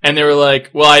anyone, and they were like,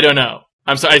 well, I don't know.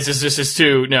 I'm sorry, this is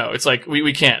too, no, it's like,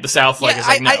 we can't. The South, like, is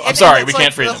like, no, I'm sorry, we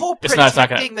can't free them. It's not gonna.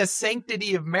 Protecting the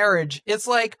sanctity of marriage, it's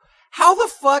like, how the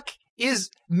fuck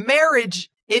is marriage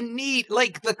in need,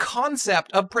 like, the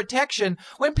concept of protection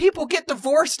when people get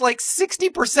divorced like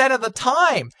 60% of the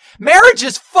time? Marriage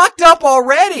is fucked up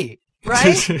already,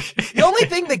 right? The only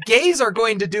thing the gays are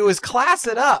going to do is class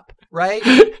it up. Right?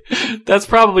 That's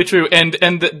probably true. And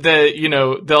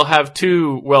they'll have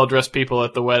 2 well-dressed people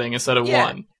at the wedding instead of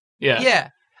 1. Yeah.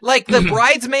 Like the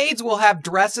bridesmaids will have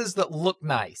dresses that look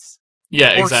nice.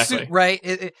 Yeah, exactly. Right?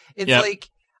 It's like,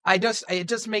 it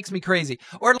just makes me crazy.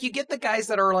 Or you get the guys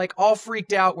that are like all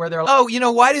freaked out where they're like,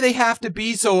 oh, why do they have to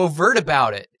be so overt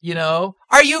about it?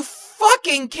 Are you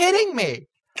fucking kidding me?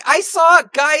 I saw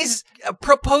guys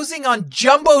proposing on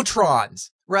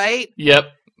Jumbotrons, right? Yep.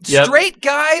 Straight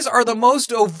guys are the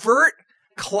most overt,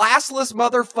 classless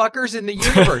motherfuckers in the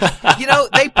universe.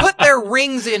 They put their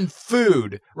rings in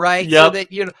food, right? Yep. So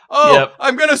that,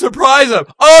 I'm going to surprise them.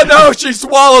 Oh, no, she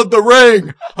swallowed the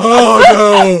ring. Oh,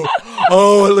 no.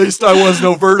 Oh, at least I wasn't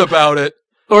overt about it.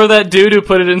 Or that dude who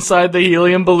put it inside the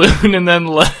helium balloon and then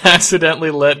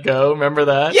accidentally let go. Remember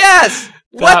that? Yes.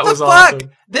 What the fuck? Awesome.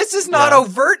 This is not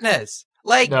overtness.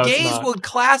 Like, No, gays would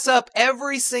class up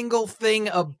every single thing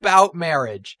about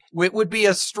marriage. It would be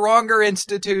a stronger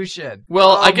institution.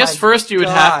 Well, I guess first you would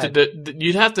have to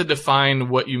you'd have to define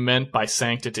what you meant by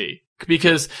sanctity.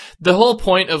 Because the whole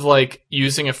point of, like,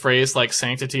 using a phrase like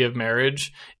sanctity of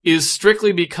marriage is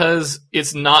strictly because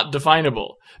it's not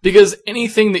definable. Because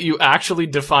anything that you actually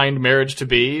defined marriage to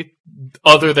be,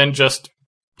 other than just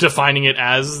defining it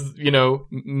as,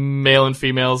 male and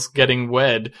females getting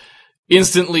wed,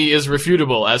 instantly is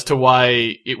refutable as to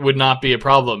why it would not be a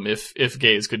problem if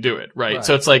gays could do it, right?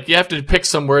 So it's like, you have to pick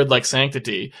some word like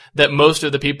sanctity that most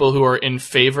of the people who are in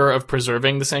favor of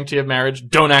preserving the sanctity of marriage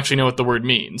don't actually know what the word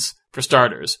means, for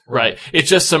starters, right? It's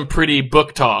just some pretty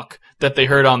book talk that they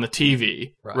heard on the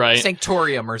TV, right?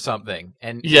 Sanctorium or something.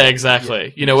 And yeah,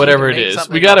 exactly. Whatever it is.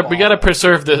 We gotta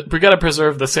preserve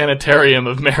the sanitarium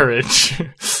of marriage.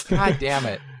 God damn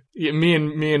it. Me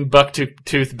and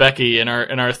Bucktooth Becky and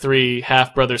our 3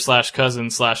 half-brothers /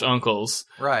 cousins / uncles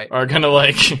are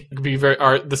gonna be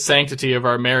the sanctity of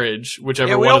our marriage,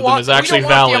 whichever one of them is actually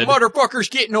valid. We don't want the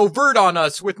motherfuckers getting overt on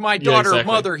us with my daughter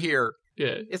mother here.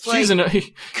 Yeah. It's She's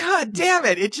like, God damn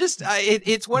it. It just,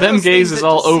 it's one them of those gays things is that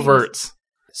all just seems- overts.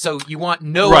 So you want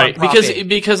no Right, on-prop aid.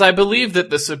 because I believe that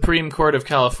the Supreme Court of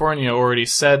California already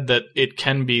said that it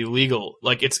can be legal.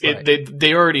 Like Right.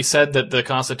 they already said that the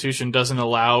Constitution doesn't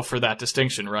allow for that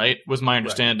distinction, right? Was my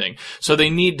understanding. So they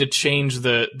need to change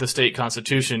the state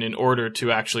constitution in order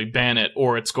to actually ban it,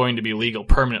 or it's going to be legal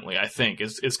permanently, I think,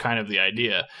 is kind of the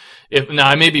idea. Now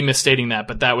I may be misstating that,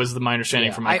 but that was my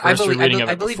understanding from my cursory reading of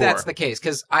it I believe before. that's the case,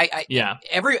 because Yeah.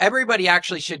 everybody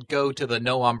actually should go to the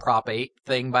No on Prop 8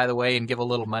 thing, by the way, and give a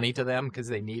little money to them because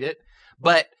they need it.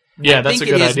 But Yeah, I that's think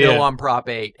a good it is idea. No on Prop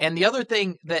 8. And the other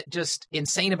thing that just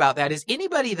insane about that is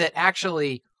anybody that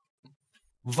actually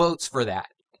votes for that,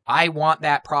 I want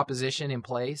that proposition in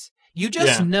place, you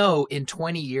just know in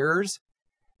 20 years,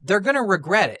 they're going to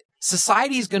regret it.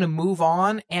 Society's going to move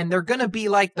on, and they're going to be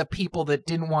like the people that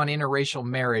didn't want interracial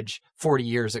marriage 40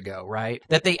 years ago, right?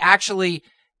 That they actually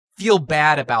feel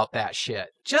bad about that shit.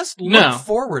 Just look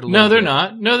forward a little No, they're bit.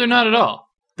 not. No, they're not at all.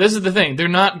 This is the thing. They're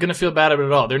not going to feel bad about it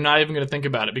at all. They're not even going to think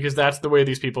about it because that's the way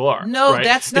these people are. No, right?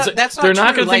 that's not They're true.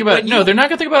 not going to think Like, about it. No, they're not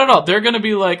going to think about it at all. They're going to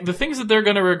be like, the things that they're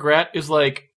going to regret is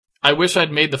like, I wish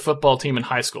I'd made the football team in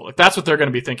high school. Like, that's what they're going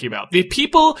to be thinking about. The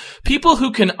people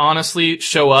who can honestly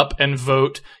show up and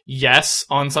vote yes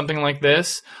on something like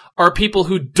this are people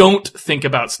who don't think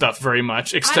about stuff very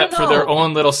much, except for their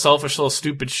own little selfish little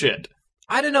stupid shit.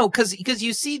 I don't know, because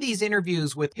you see these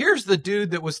interviews with, here's the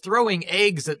dude that was throwing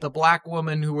eggs at the black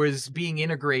woman who was being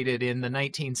integrated in the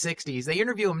 1960s. They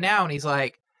interview him now, and he's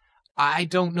like, I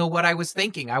don't know what I was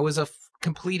thinking. I was a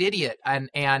complete idiot.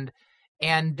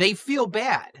 And they feel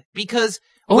bad because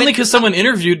only because someone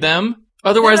interviewed them.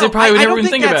 Otherwise, they probably would never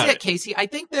even think about it. I don't think that's it, Casey. I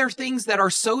think there are things that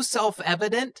are so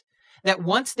self-evident that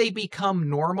once they become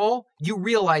normal, you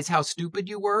realize how stupid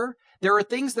you were. There are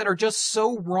things that are just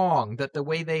so wrong that the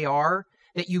way they are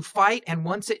that you fight, and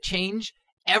once it changes,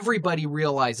 everybody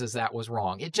realizes that was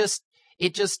wrong. It just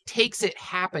takes it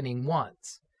happening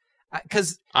once.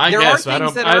 Because there are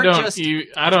things that aren't just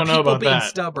I don't know about being that.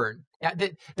 Stubborn.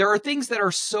 There are things that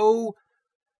are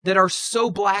so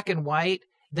black and white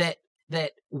that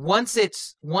once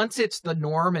it's the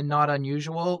norm and not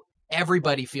unusual,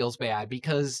 everybody feels bad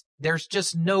because there's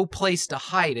just no place to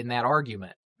hide in that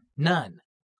argument. None.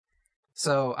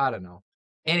 So, I don't know.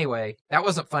 Anyway, that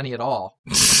wasn't funny at all.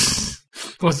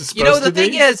 Was it supposed the to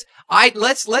be? thing is,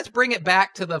 let's bring it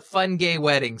back to the fun gay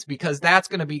weddings because that's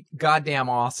going to be goddamn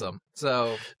awesome.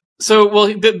 So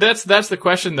well, that's the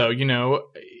question though.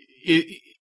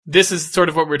 This is sort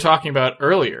of what we were talking about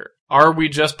earlier. Are we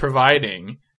just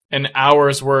providing an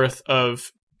hour's worth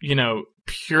of,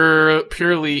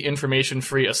 purely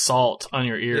information-free assault on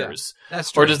your ears? Yeah,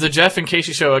 that's true. Or does the Jeff and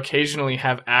Casey show occasionally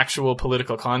have actual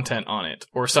political content on it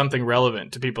or something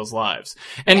relevant to people's lives?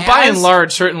 And by and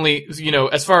large, certainly,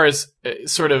 as far as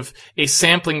sort of a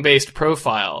sampling-based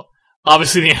profile,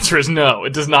 obviously the answer is no.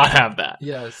 It does not have that.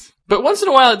 Yes. But once in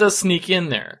a while it does sneak in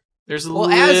there. There's a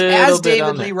little as bit David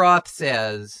on Lee there. Roth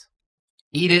says,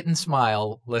 eat it and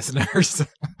smile, listeners.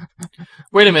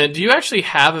 Wait a minute. Do you actually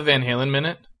have a Van Halen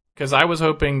minute? Because I was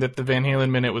hoping that the Van Halen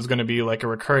minute was going to be like a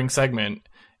recurring segment.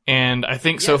 And I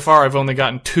think so far I've only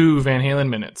gotten 2 Van Halen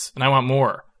minutes. And I want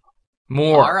more.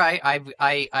 All right.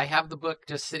 I have the book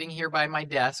just sitting here by my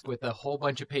desk with a whole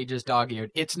bunch of pages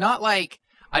dog-eared. It's not like...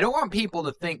 I don't want people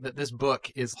to think that this book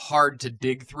is hard to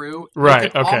dig through. Right, You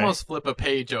can okay. almost flip a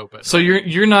page open. So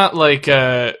you're not like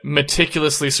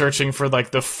meticulously searching for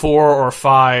like the 4 or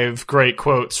 5 great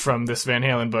quotes from this Van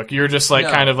Halen book. You're just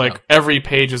like every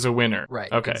page is a winner.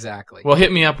 Right. Okay. Exactly. Well,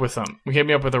 hit me up with them. Hit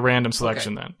me up with a random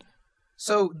selection then.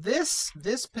 So this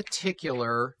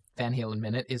particular Van Halen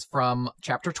minute is from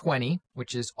chapter 20,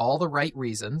 which is All the Right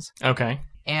Reasons. Okay.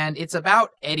 And it's about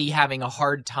Eddie having a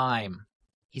hard time.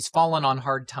 He's fallen on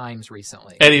hard times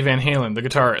recently. Eddie Van Halen, the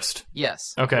guitarist.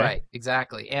 Yes. Okay. Right,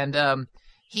 exactly. And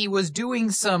he was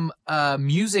doing some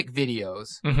music videos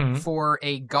for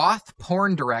a goth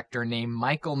porn director named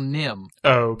Michael Nim.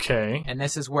 Okay. And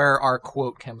this is where our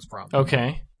quote comes from.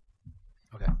 Okay.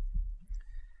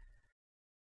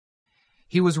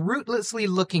 He was rootlessly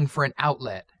looking for an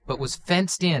outlet, but was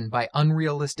fenced in by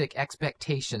unrealistic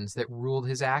expectations that ruled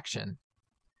his action.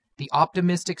 The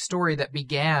optimistic story that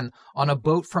began on a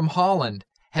boat from Holland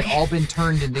had all been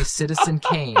turned into Citizen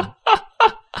Kane,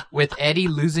 with Eddie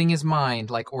losing his mind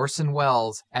like Orson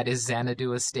Welles at his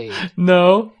Xanadu estate.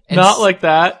 No, not like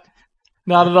that.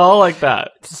 Not at all like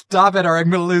that. Stop it or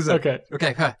I'm going to lose it.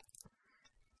 Okay.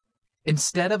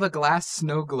 Instead of a glass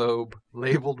snow globe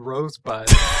labeled Rosebud,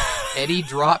 Eddie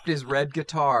dropped his red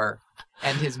guitar,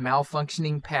 and his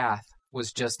malfunctioning path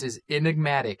was just as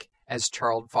enigmatic as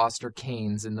Charles Foster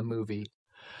Kane's in the movie.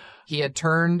 He had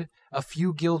turned a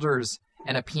few guilders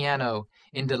and a piano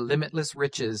into limitless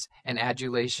riches and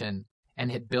adulation,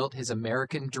 and had built his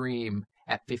American dream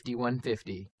at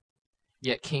 5150.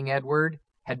 Yet King Edward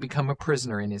had become a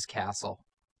prisoner in his castle.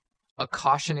 A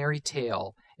cautionary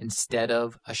tale instead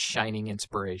of a shining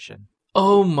inspiration.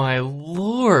 Oh my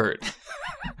lord.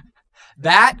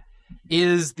 That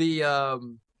is the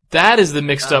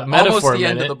mixed up metaphor almost the minute.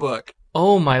 end of the book.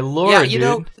 Oh my lord, yeah, you dude.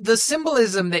 know, the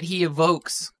symbolism that he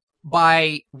evokes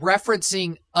by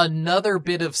referencing another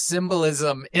bit of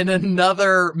symbolism in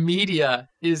another media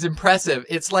is impressive.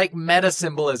 It's like meta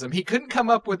symbolism. He couldn't come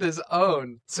up with his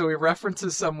own, so he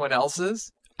references someone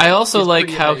else's. I also It's like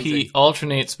pretty how amazing. he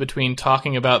alternates between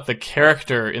talking about the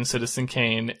character in Citizen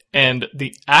Kane and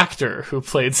the actor who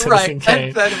played Citizen Kane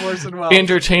and then Orson Welles.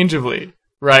 interchangeably.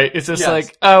 Right? It's just Yes.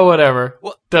 like, oh, whatever.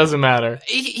 Well, doesn't matter.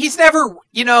 He's never,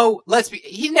 he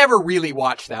never really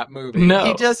watched that movie.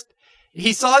 No.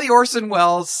 He saw the Orson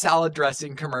Welles salad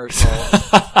dressing commercial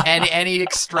and he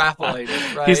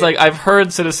extrapolated, right? He's like, I've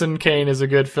heard Citizen Kane is a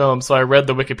good film, so I read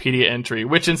the Wikipedia entry,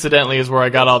 which incidentally is where I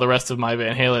got all the rest of my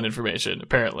Van Halen information,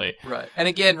 apparently. Right. And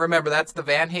again, remember, that's the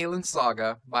Van Halen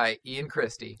Saga by Ian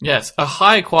Christie. Yes, a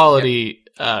high quality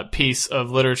piece of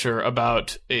literature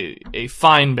about a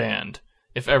fine band,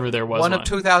 if ever there was one. One of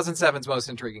 2007's most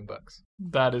intriguing books.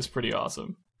 That is pretty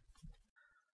awesome.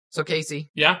 So, Casey,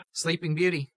 Yeah? Sleeping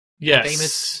Beauty.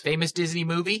 Yes. Famous Disney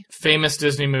movie. Famous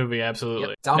Disney movie, absolutely.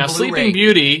 Yep, it's on Now, Blu-ray. Sleeping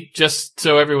Beauty, just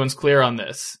so everyone's clear on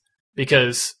this,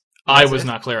 because I was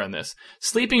not clear on this.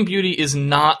 Sleeping Beauty is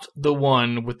not the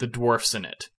one with the dwarfs in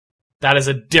it. That is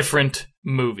a different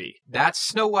movie. That's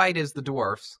Snow White is the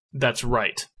dwarfs. That's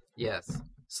right. Yes.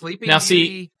 Sleeping Now, Beauty.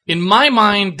 see, in my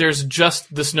mind, there's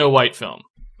just the Snow White film.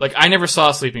 Like, I never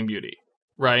saw Sleeping Beauty,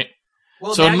 right?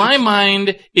 Well, So now in my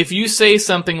mind, if you say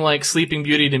something like Sleeping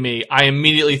Beauty to me, I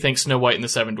immediately think Snow White and the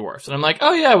Seven Dwarfs. And I'm like,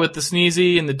 oh yeah, with the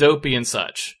sneezy and the dopey and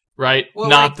such, right? Well,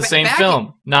 Not like, the same back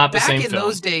film. Not the Back same in film.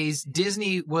 those days,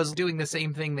 Disney was doing the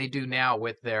same thing they do now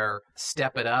with their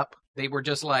Step It Up. They were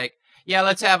just like, yeah,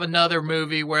 let's have another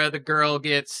movie where the girl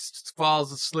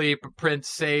falls asleep, a prince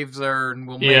saves her, and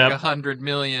we'll make Yep. $100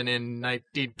 million in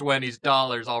 1920s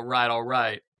dollars. All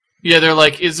right. Yeah, they're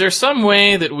like, is there some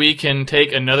way that we can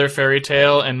take another fairy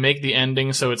tale and make the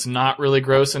ending so it's not really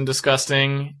gross and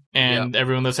disgusting and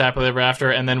everyone lives happily ever after,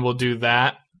 and then we'll do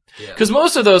that? Yeah. Because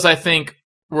most of those, I think,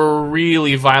 were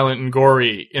really violent and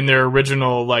gory in their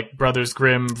original, like, Brothers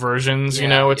Grimm versions, you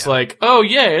know? It's like, oh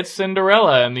yeah, it's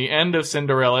Cinderella, and the end of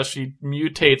Cinderella, she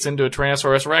mutates into a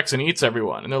Tyrannosaurus Rex and eats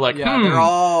everyone. And they're like, they're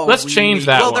all let's change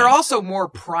that Well, one. they're also more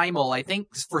primal. I think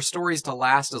for stories to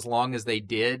last as long as they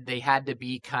did, they had to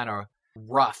be kind of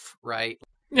rough, right?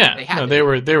 Yeah, they had no, to they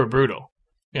be. were brutal.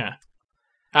 Yeah.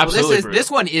 Well, Absolutely brutal. this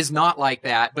one is not like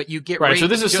that, but you get Right, so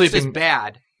this is just Sleeping- as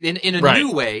bad in a Right.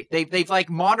 new way. They've like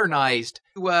modernized.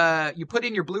 You put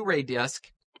in your Blu-ray disc,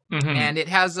 Mhm. and it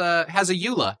has a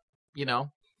EULA. You know,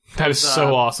 That is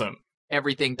so awesome.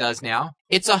 everything does now.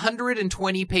 It's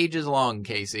 120 pages long,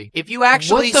 Casey. If you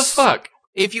actually What the fuck?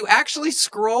 If you actually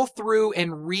scroll through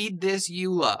and read this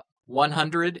EULA,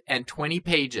 120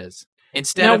 pages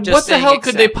instead Now, of just what the saying hell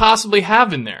could they accept. possibly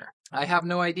have in there? I have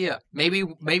no idea. Maybe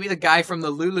the guy from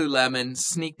the Lululemon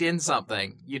sneaked in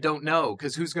something. You don't know,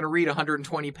 because who's going to read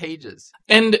 120 pages?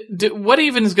 And what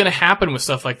even is going to happen with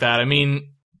stuff like that? I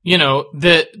mean, you know,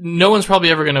 that no one's probably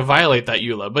ever going to violate that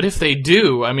EULA. But if they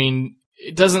do, I mean,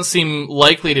 it doesn't seem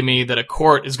likely to me that a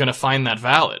court is going to find that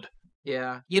valid.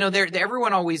 Yeah. You know,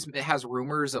 everyone always has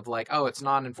rumors of like, oh, it's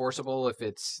non-enforceable if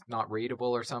it's not readable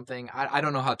or something. I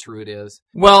don't know how true it is.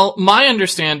 Well, my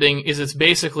understanding is it's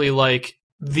basically like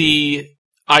the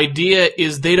idea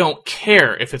is they don't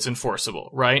care if it's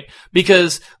enforceable, right?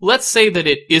 Because let's say that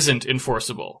it isn't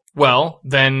enforceable. Well,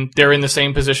 then they're in the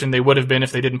same position they would have been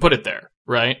if they didn't put it there,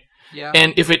 right? Yeah.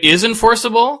 And if it is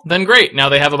enforceable, then great. Now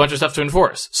they have a bunch of stuff to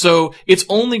enforce. So it's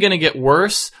only going to get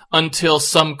worse until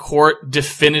some court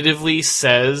definitively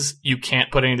says you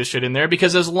can't put any of this shit in there.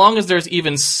 Because as long as there's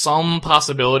even some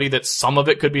possibility that some of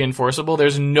it could be enforceable,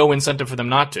 there's no incentive for them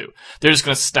not to. They're just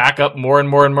going to stack up more and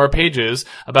more and more pages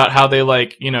about how they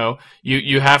like, you know,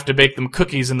 you have to bake them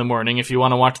cookies in the morning if you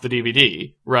want to watch the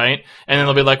DVD, right? And then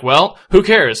they'll be like, well, who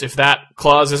cares? If that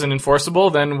clause isn't enforceable,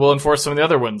 then we'll enforce some of the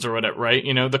other ones or whatever, right?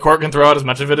 You know, the court can throw out as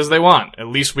much of it as they want. At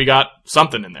least we got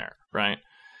something in there, right?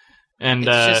 And,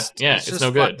 it's it's just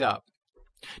no good. fucked up.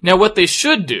 Now, what they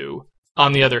should do,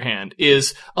 on the other hand,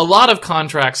 is a lot of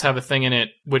contracts have a thing in it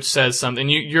which says something.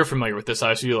 You're familiar with this,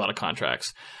 obviously, you do a lot of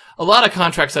contracts. A lot of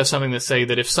contracts have something that say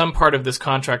that if some part of this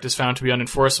contract is found to be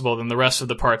unenforceable, then the rest of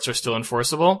the parts are still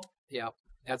enforceable. Yeah.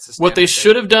 That's the What they standard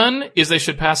should have done is they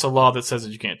should pass a law that says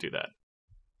that you can't do that.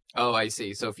 Oh, I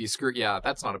see. So if you screw,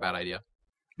 that's not a bad idea.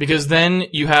 Because then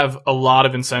you have a lot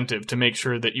of incentive to make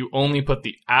sure that you only put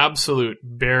the absolute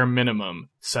bare minimum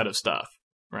set of stuff,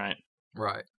 right?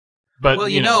 Right. But well,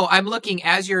 you know, I'm looking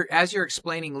as you're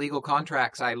explaining legal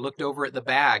contracts. I looked over at the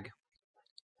bag.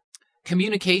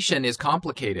 Communication is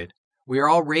complicated. We are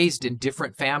all raised in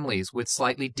different families with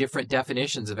slightly different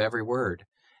definitions of every word.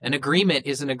 An agreement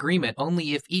is an agreement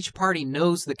only if each party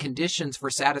knows the conditions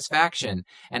for satisfaction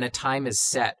and a time is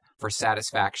set for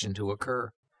satisfaction to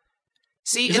occur.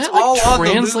 See, is it's that, like, all on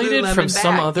the translated Lululemon from bag.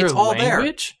 some other it's all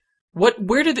language? There.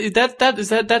 Where did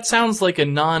that sounds like a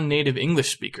non-native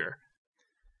English speaker.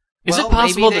 Is it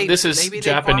possible that this is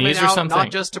Japanese or something?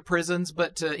 Not just to prisons,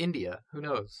 but to India. Who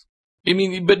knows? I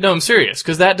mean, but no, I'm serious,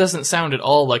 because that doesn't sound at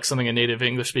all like something a native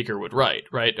English speaker would write,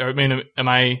 right? I mean, am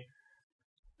I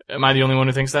the only one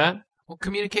who thinks that? Well,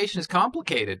 communication is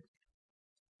complicated.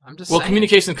 I'm just saying. Well,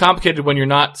 communication is complicated when you're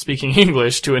not speaking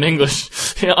English to an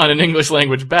English on an English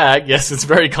language bag. Yes, it's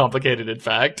very complicated. In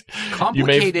fact,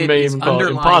 complicated you may is even call it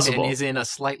underlined impossible. and is in a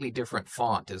slightly different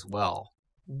font as well.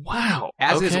 Wow.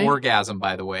 As is orgasm,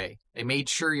 by the way. They made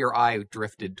sure your eye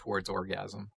drifted towards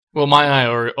orgasm. Well, my eye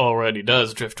already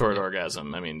does drift toward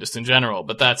orgasm. I mean, just in general.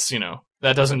 But that's,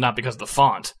 that doesn't not because of the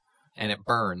font. And it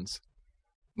burns.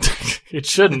 It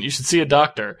shouldn't. You should see a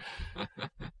doctor.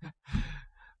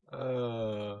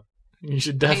 You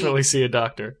should definitely see a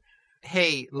doctor.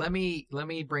 Hey, let me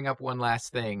bring up one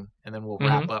last thing, and then we'll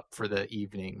wrap up for the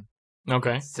evening.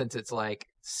 Okay. Since it's like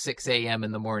 6 a.m.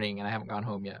 in the morning and I haven't gone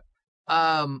home yet.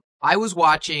 I was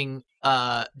watching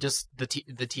just the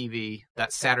TV,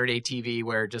 that Saturday TV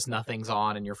where just nothing's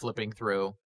on and you're flipping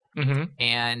through. Mm-hmm.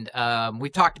 And we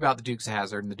talked about the Dukes of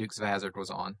Hazzard, and the Dukes of Hazzard was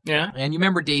on. Yeah. And you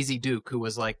remember Daisy Duke, who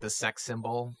was like the sex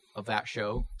symbol of that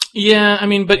show? Yeah, I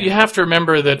mean, but you have to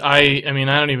remember that I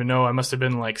don't even know, I must have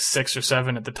been like 6 or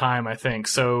 7 at the time, I think.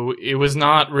 So it was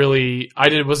not really, I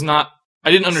didn't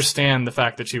understand the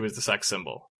fact that she was the sex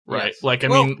symbol. Right. Yes. Like, I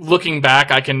mean, looking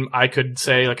back, I could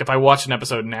say, like, if I watched an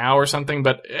episode now or something,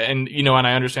 and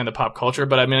I understand the pop culture,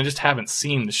 but I mean, I just haven't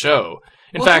seen the show.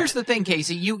 In fact, here's the thing,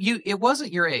 Casey, it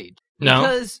wasn't your age. No.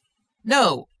 Because,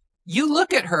 no, you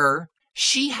look at her,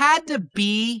 she had to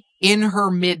be in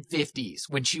her mid-50s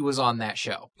when she was on that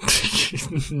show.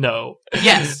 No.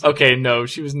 Yes. Okay, no,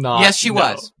 she was not. Yes, she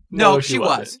was. No, she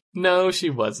was. No, she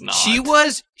was not.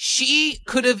 She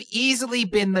could have easily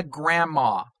been the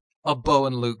grandma of Bo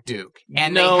and Luke Duke.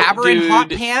 And they have her in hot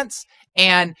pants.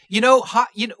 And,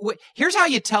 here's how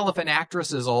you tell if an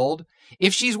actress is old.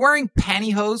 If she's wearing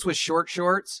pantyhose with short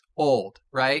shorts, old,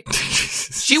 right?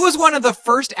 She was one of the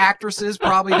first actresses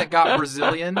probably that got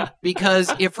Brazilian,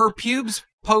 because if her pubes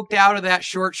poked out of that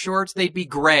short shorts, they'd be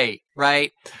gray,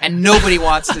 right? And nobody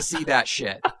wants to see that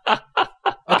shit.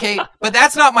 Okay? But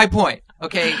that's not my point,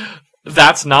 okay?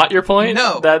 That's not your point?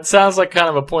 No. That sounds like kind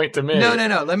of a point to me.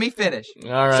 No. Let me finish.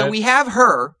 All right. So we have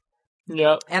her.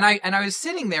 Yep. And I was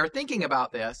sitting there thinking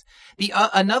about this.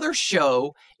 Another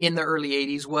show in the early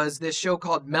 80s was this show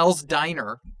called Mel's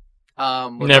Diner.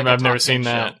 I've never seen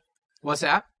that. What's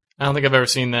that? I don't think I've ever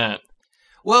seen that.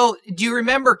 Well, do you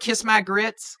remember Kiss My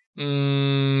Grits?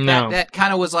 No. That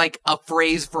kind of was like a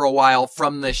phrase for a while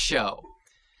from this show.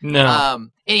 No.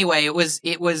 Anyway, it was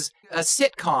a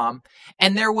sitcom,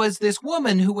 and there was this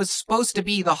woman who was supposed to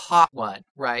be the hot one,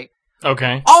 right?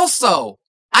 Okay. Also,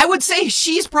 I would say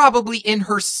she's probably in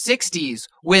her 60s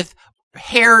with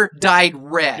hair dyed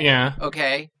red. Yeah.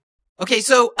 Okay,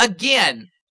 so again,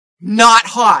 not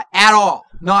hot at all.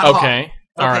 Not hot. Okay.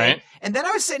 All right. And then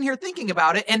I was sitting here thinking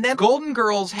about it, and then Golden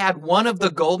Girls had one of the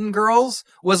Golden Girls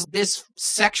was this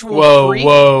sexual freak.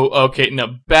 Whoa, okay.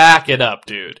 No, back it up,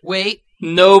 dude. Wait.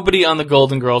 Nobody on the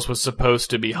Golden Girls was supposed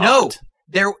to be hot.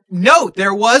 There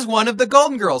was one of the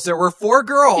Golden Girls. There were 4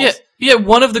 girls. Yeah,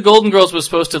 one of the Golden Girls was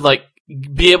supposed to, like,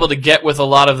 be able to get with a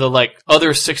lot of the, like,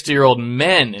 other 60-year-old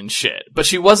men and shit. But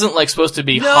she wasn't, like, supposed to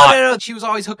be hot. No. She was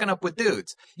always hooking up with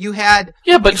dudes. You had...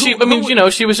 Yeah, but she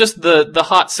was just the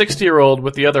hot 60-year-old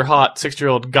with the other hot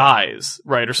 60-year-old guys,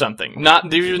 right, or something.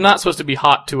 She was not supposed to be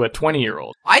hot to a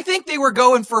 20-year-old. I think they were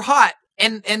going for hot.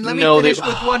 And let me finish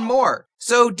with one more.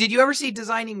 So, did you ever see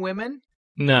Designing Women?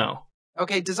 No.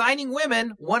 Okay, Designing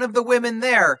Women, one of the women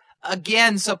there,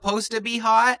 again, supposed to be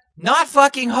hot, not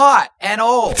fucking hot and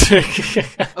old.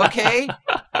 Okay?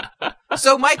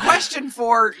 So my question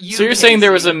for you... So you're saying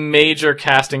there was a major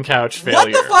casting couch failure.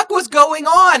 What the fuck was going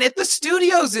on at the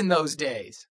studios in those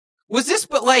days? Was this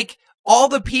all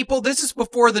the people, this is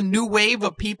before the new wave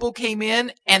of people came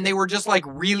in, and they were just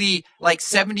really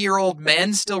 70-year-old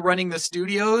men still running the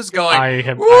studios going,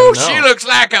 "Ooh, she looks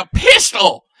like a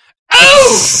pistol!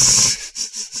 Oh!"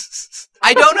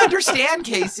 I don't understand,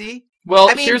 Casey. Well,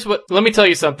 I mean, let me tell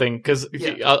you something, because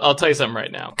Yeah. I'll tell you something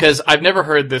right now, because I've never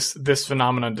heard this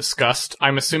phenomenon discussed.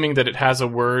 I'm assuming that it has a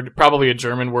word, probably a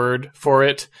German word for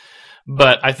it,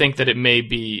 but I think that it may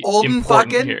be important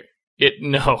Oldenfucken? here.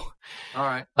 No. All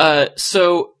right.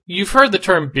 So you've heard the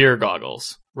term beer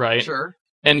goggles, right? Sure.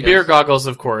 And Yes. beer goggles,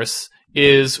 of course,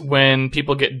 is when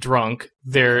people get drunk,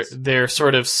 Yes. their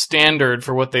sort of standard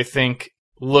for what they think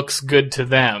looks good to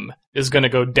them is going to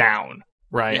go down,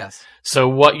 right? Yes. So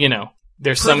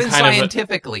there's Proven some kind of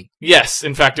scientifically yes,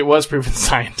 in fact, it was proven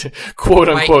quote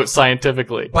unquote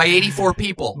scientifically by 84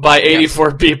 people. by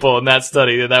 84 people in that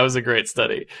study. That was a great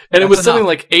study, and it was something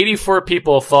like 84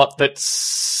 people thought that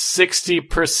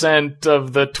 60%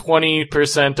 of the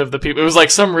 20% of the people. It was like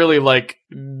some really like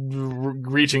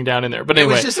reaching down in there. But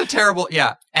anyway, it was just a terrible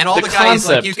and all the guys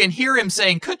like you can hear him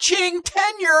saying "ka-ching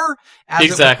tenure" as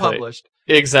it was published.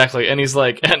 Exactly, and he's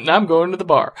like, and I'm going to the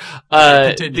bar.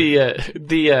 The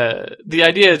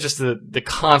idea is just the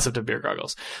concept of beer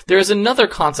goggles. There is another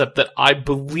concept that I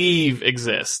believe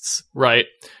exists, right?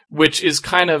 Which is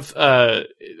kind of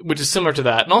which is similar to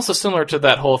that, and also similar to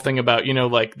that whole thing about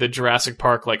like the Jurassic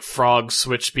Park like frogs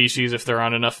switch species if there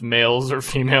aren't enough males or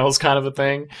females kind of a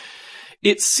thing.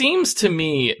 It seems to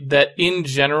me that in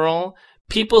general,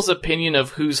 people's opinion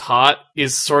of who's hot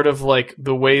is sort of like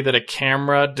the way that a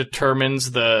camera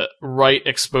determines the right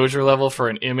exposure level for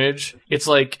an image. It's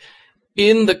like,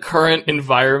 in the current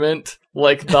environment,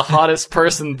 like the hottest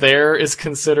person there is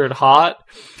considered hot.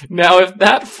 Now, if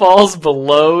that falls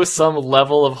below some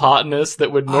level of hotness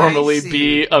that would normally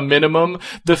be a minimum,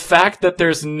 the fact that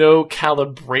there's no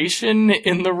calibration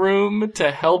in the room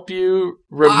to help you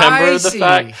remember the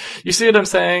fact. You see what I'm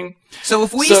saying? So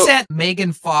if we sent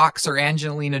Megan Fox or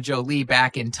Angelina Jolie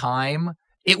back in time,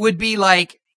 it would be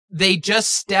like they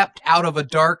just stepped out of a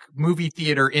dark movie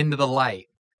theater into the light.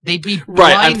 They'd be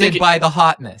blinded by the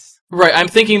hotness. Right, I'm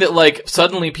thinking that, like,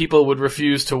 suddenly people would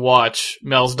refuse to watch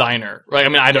Mel's Diner. Right, I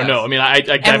mean, I don't know. I mean, I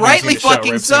and rightly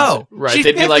fucking so. Right, she's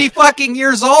they'd 50 be like, fucking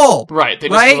years old. Right, they'd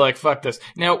just be like, fuck this.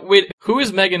 Now, wait, who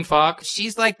is Megan Fox?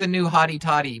 She's like the new hottie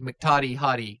toddy, McToddy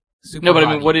hottie. Super no, but hottie.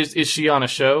 I mean, what is she on a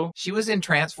show? She was in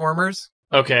Transformers.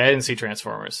 Okay, I didn't see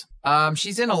Transformers.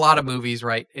 She's in a lot of movies,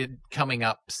 right? Coming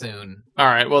up soon. All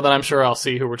right, well then I'm sure I'll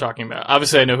see who we're talking about.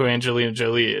 Obviously, I know who Angelina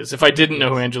Jolie is. If I didn't know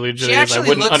who Angelina Jolie is, I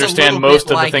wouldn't understand most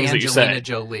of the things that you say. Angelina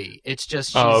Jolie. It's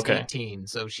just she's 18,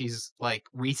 so she's like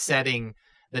resetting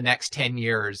the next 10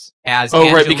 years as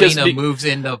Angelina moves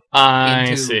into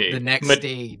the next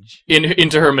stage.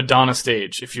 Into her Madonna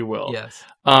stage, if you will. Yes.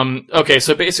 Okay,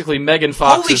 so basically Megan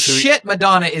Fox Holy shit,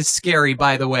 Madonna is scary,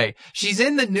 by the way. She's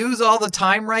in the news all the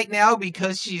time right now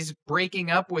because she's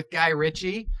breaking up with Guy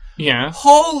Ritchie. Yeah.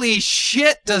 Holy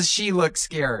shit, does she look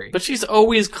scary. But she's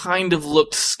always kind of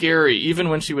looked scary. Even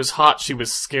when she was hot, she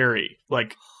was scary.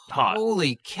 Like, hot.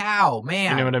 Holy cow,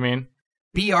 man. You know what I mean?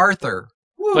 B. Arthur.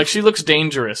 Woo. Like, she looks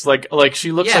dangerous. Like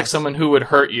she looks like someone who would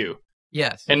hurt you.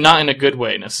 Yes. And not in a good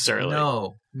way, necessarily.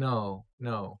 No.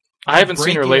 I haven't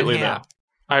seen her lately, though.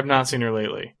 I've not seen her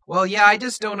lately. Well, yeah, I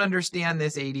just don't understand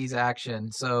this 80s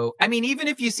action. So, I mean, even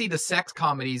if you see the sex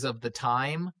comedies of the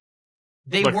time,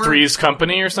 they like weren't... Three's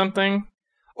Company or something?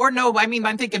 Or no, I mean,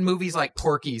 I'm thinking movies like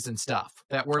Porky's and stuff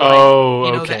that were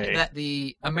like, that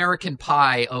the American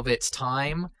Pie of its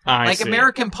time. I see.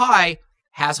 American Pie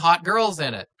has hot girls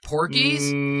in it.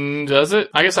 Porky's? Does it?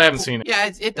 I guess I haven't seen it.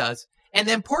 Yeah, it does. And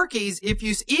then Porky's,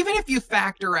 even if you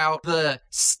factor out the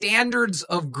standards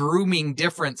of grooming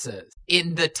differences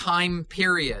in the time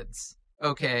periods,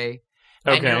 okay?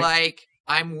 And you're like,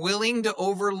 I'm willing to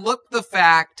overlook the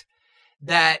fact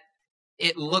that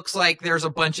it looks like there's a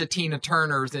bunch of Tina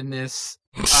Turners in this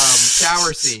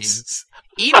shower scene.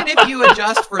 Even if you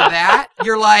adjust for that,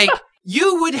 you're like,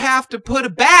 you would have to put a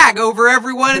bag over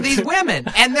every one of these women,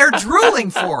 and they're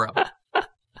drooling for them.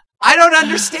 I don't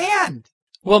understand.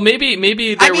 Well, maybe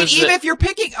there was... even if you're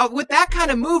picking... with that kind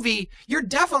of movie, you're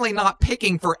definitely not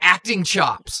picking for acting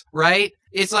chops, right?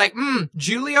 It's like,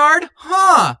 Juilliard?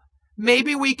 Huh.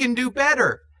 Maybe we can do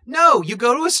better. No, you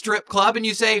go to a strip club and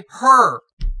you say, her.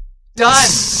 Done.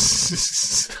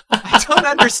 I don't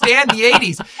understand the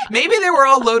 80s. Maybe they were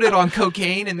all loaded on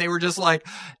cocaine and they were just like...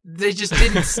 They just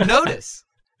didn't notice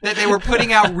that they were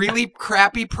putting out really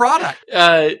crappy product.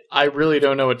 I really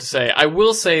don't know what to say. I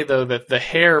will say, though, that the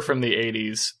hair from the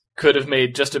 80s could have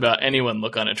made just about anyone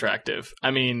look unattractive. I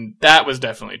mean, that was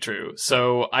definitely true.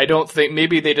 So I don't think...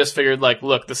 Maybe they just figured, like,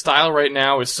 look, the style right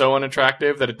now is so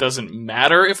unattractive that it doesn't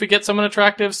matter if we get someone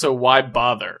attractive, so why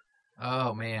bother?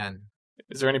 Oh, man.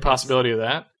 Is there any possibility of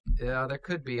that? Yeah, there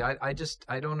could be. I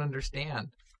don't understand.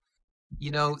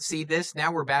 See this?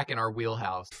 Now we're back in our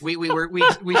wheelhouse. We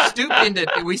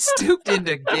stooped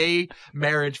into gay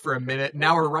marriage for a minute.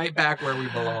 Now we're right back where we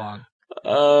belong.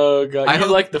 Oh god,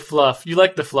 you like the fluff. You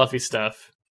like the fluffy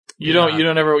stuff. You don't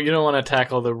want to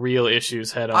tackle the real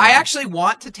issues head on. I actually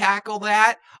want to tackle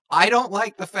that. I don't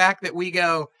like the fact that we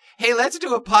go, hey, let's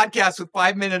do a podcast with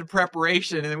 5 minutes of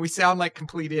preparation, and then we sound like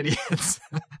complete idiots.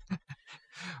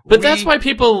 But that's why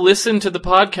people listen to the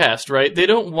podcast, right? They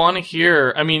don't want to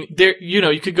hear,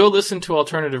 you could go listen to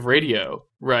alternative radio,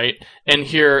 right? And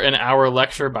hear an hour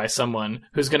lecture by someone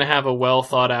who's going to have a well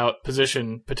thought out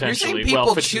position, potentially. You're saying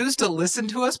people choose to listen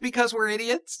to us because we're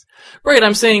idiots? Right,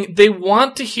 I'm saying they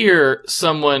want to hear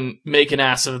someone make an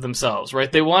ass of themselves,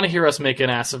 right? They want to hear us make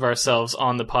an ass of ourselves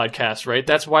on the podcast, right?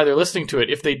 That's why they're listening to it.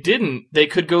 If they didn't, they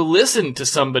could go listen to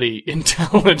somebody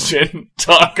intelligent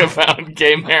talk about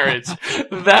gay marriage.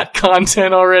 That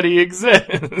content already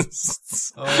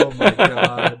exists. Oh my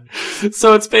god.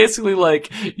 So it's basically like,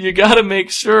 you gotta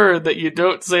make sure that you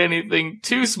don't say anything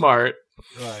too smart.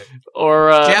 Right.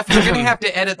 Or Jeff, you're going to have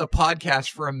to edit the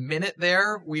podcast for a minute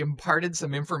there. We imparted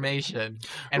some information.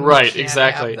 And right,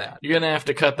 exactly. You're going to have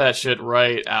to cut that shit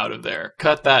right out of there.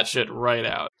 Cut that shit right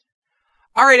out.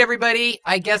 All right, everybody.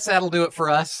 I guess that'll do it for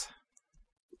us.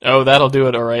 Oh, that'll do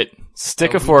it, all right.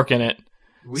 Stick a fork in it.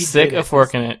 Stick a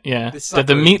fork in it, yeah. That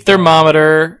the meat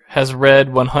thermometer has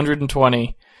read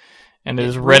 120 and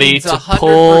is ready to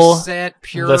pull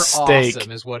pure the steak.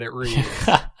 Awesome is what it reads.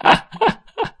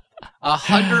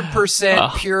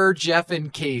 100% pure Jeff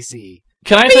and Casey.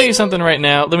 Can I tell you something right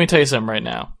now? Let me tell you something right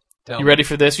now. You ready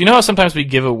for this? You know how sometimes we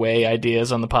give away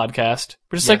ideas on the podcast?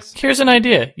 We're just like, here's an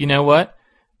idea. You know what?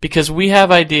 Because we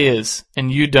have ideas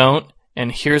and you don't,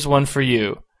 and here's one for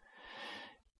you.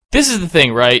 This is the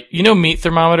thing, right? You know meat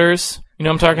thermometers? You know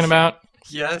what I'm talking about?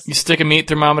 Yes. You stick a meat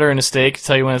thermometer in a steak to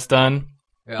tell you when it's done.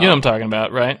 Yep. You know what I'm talking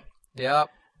about, right? Yep.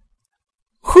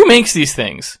 Who makes these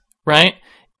things, right?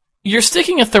 You're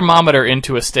sticking a thermometer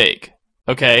into a steak,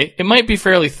 okay? It might be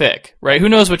fairly thick, right? Who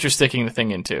knows what you're sticking the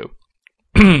thing into?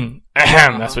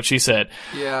 That's what she said.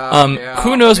 Yeah.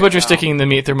 Who knows what you're sticking the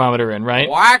meat thermometer in, right?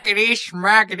 Whackity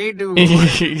schmackity doo.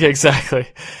 Exactly.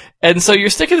 And so you're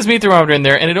sticking this meat thermometer in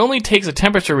there, and it only takes a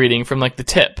temperature reading from like the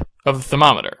tip of the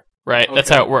thermometer, right? Okay. That's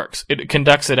how it works. It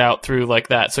conducts it out through like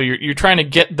that. So you're trying to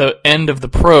get the end of the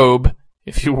probe,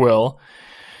 if you will,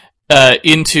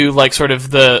 into like sort of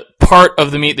the part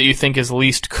of the meat that you think is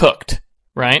least cooked,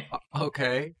 right?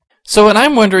 Okay. So what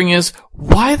I'm wondering is,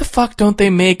 why the fuck don't they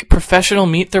make professional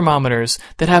meat thermometers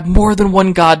that have more than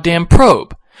one goddamn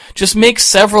probe? Just make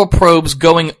several probes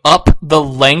going up the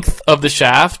length of the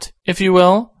shaft, if you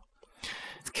will.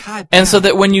 God damn. And so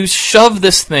that when you shove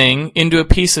this thing into a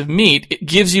piece of meat, it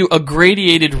gives you a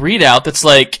gradiated readout that's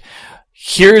like,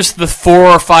 here's the 4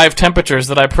 or 5 temperatures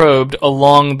that I probed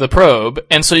along the probe,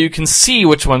 and so you can see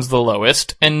which one's the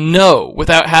lowest, and know,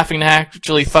 without having to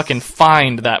actually fucking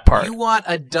find that part. You want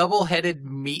a double-headed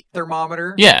meat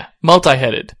thermometer? Yeah,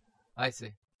 multi-headed. I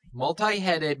see.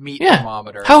 Multi-headed meat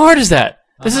thermometer. How hard is that?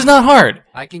 This is not hard.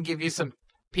 I can give you some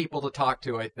people to talk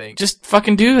to, I think. Just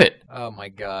fucking do it. Oh my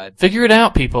god. Figure it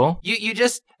out, people.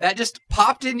 That just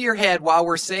popped into your head while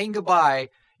we're saying goodbye.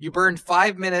 You burned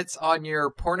 5 minutes on your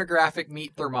pornographic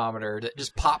meat thermometer that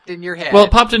just popped in your head. Well,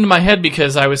 it popped into my head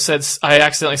because I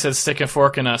accidentally said stick a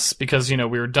fork in us because, we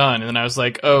were done. And then I was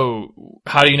like, oh,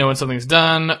 how do you know when something's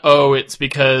done? Oh, it's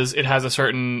because it has a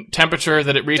certain temperature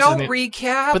that it reaches. Don't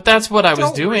recap. But that's what I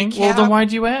was doing. Recap. Well, then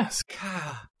why'd you ask?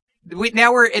 God.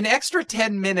 Now we're an extra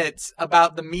 10 minutes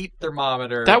about the meat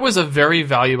thermometer. That was a very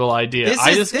valuable idea.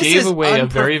 I just gave away a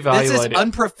very valuable idea. This is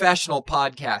unprofessional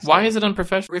podcasting. Why is it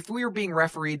unprofessional? If we were being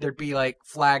refereed, there'd be like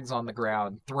flags on the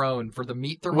ground thrown for the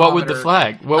meat thermometer. What would the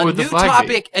flag? What would the flag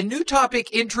be? A new topic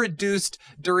introduced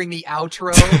during the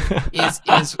outro is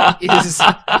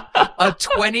a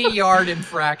 20-yard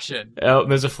infraction. Oh,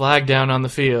 there's a flag down on the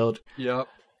field. Yep.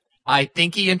 I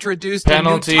think he introduced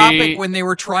penalty, a new topic when they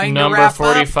were trying to wrap up.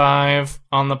 Number 45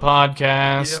 on the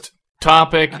podcast. Yep.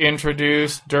 Topic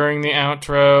introduced during the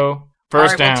outro.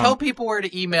 First down. Well, tell people where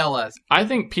to email us. I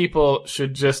think people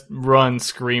should just run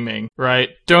screaming, right?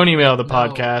 Don't email the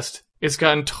podcast. It's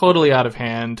gotten totally out of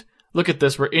hand. Look at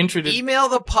this. We're introduced. Email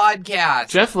the podcast.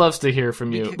 Jeff loves to hear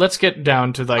from you. Let's get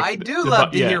down to I do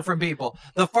love to hear from people.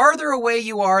 The farther away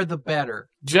you are, the better.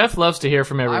 Jeff loves to hear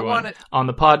from everyone on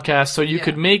the podcast, so you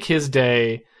could make his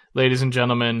day, ladies and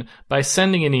gentlemen, by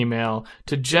sending an email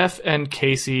to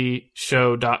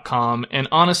jeffandcaseyshow.com. And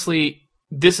honestly,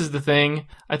 this is the thing.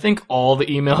 I think all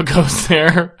the email goes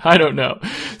there. I don't know.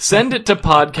 Send it to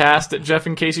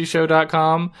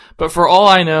podcast@jeffandcaseyshow.com. But for all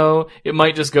I know, it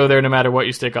might just go there no matter what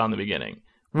you stick on the beginning.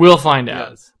 We'll find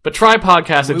out. Yes. But try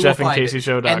podcast We at will find it.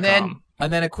 jeffandcaseyshow.com.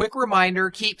 And then a quick reminder,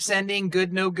 keep sending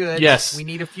good no goods. Yes. We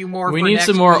need a few more We for need next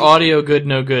some more week. audio good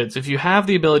no goods. If you have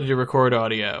the ability to record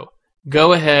audio,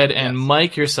 go ahead and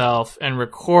mic yourself and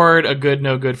record a good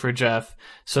no good for Jeff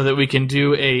so that we can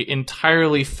do a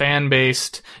entirely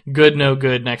fan-based good no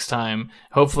good next time.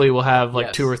 Hopefully we'll have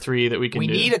like 2 or 3 that we can do.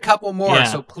 We need a couple more, Yeah.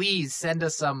 so please send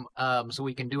us some so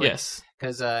we can do it. Yes.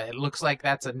 Because it looks like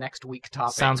that's a next week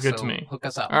topic. Sounds good so to me. Hook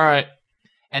us up. All right.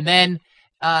 And then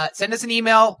send us an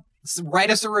email,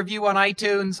 write us a review on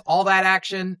iTunes, all that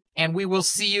action, and we will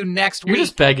see you next You're week.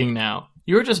 just begging now.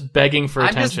 You're just begging for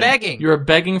attention. I'm just begging. You're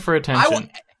begging for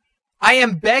attention. I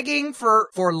am begging for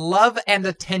love and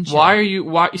attention. Why?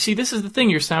 You see, this is the thing.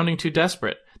 You're sounding too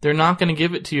desperate. They're not going to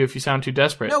give it to you if you sound too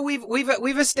desperate. No,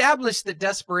 we've established that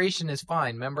desperation is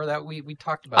fine. Remember that we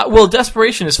talked about that. Well,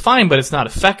 desperation is fine, but it's not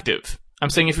effective. I'm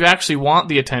saying if you actually want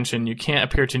the attention, you can't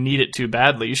appear to need it too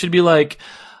badly. You should be like,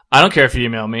 I don't care if you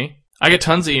email me. I get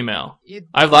tons of email.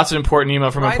 I have lots of important email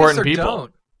from important people.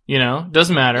 Don't. You know,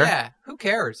 doesn't matter. Yeah, who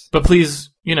cares? But please,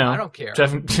 you know, I don't care.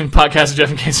 Podcast at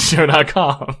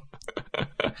jeffandcaseyshow.com.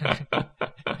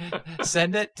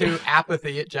 Send it to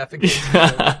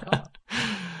apathy@jeffandcaseyshow.com.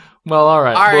 Well, all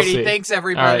right. Alrighty, We'll see. thanks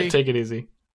everybody. All right, take it easy.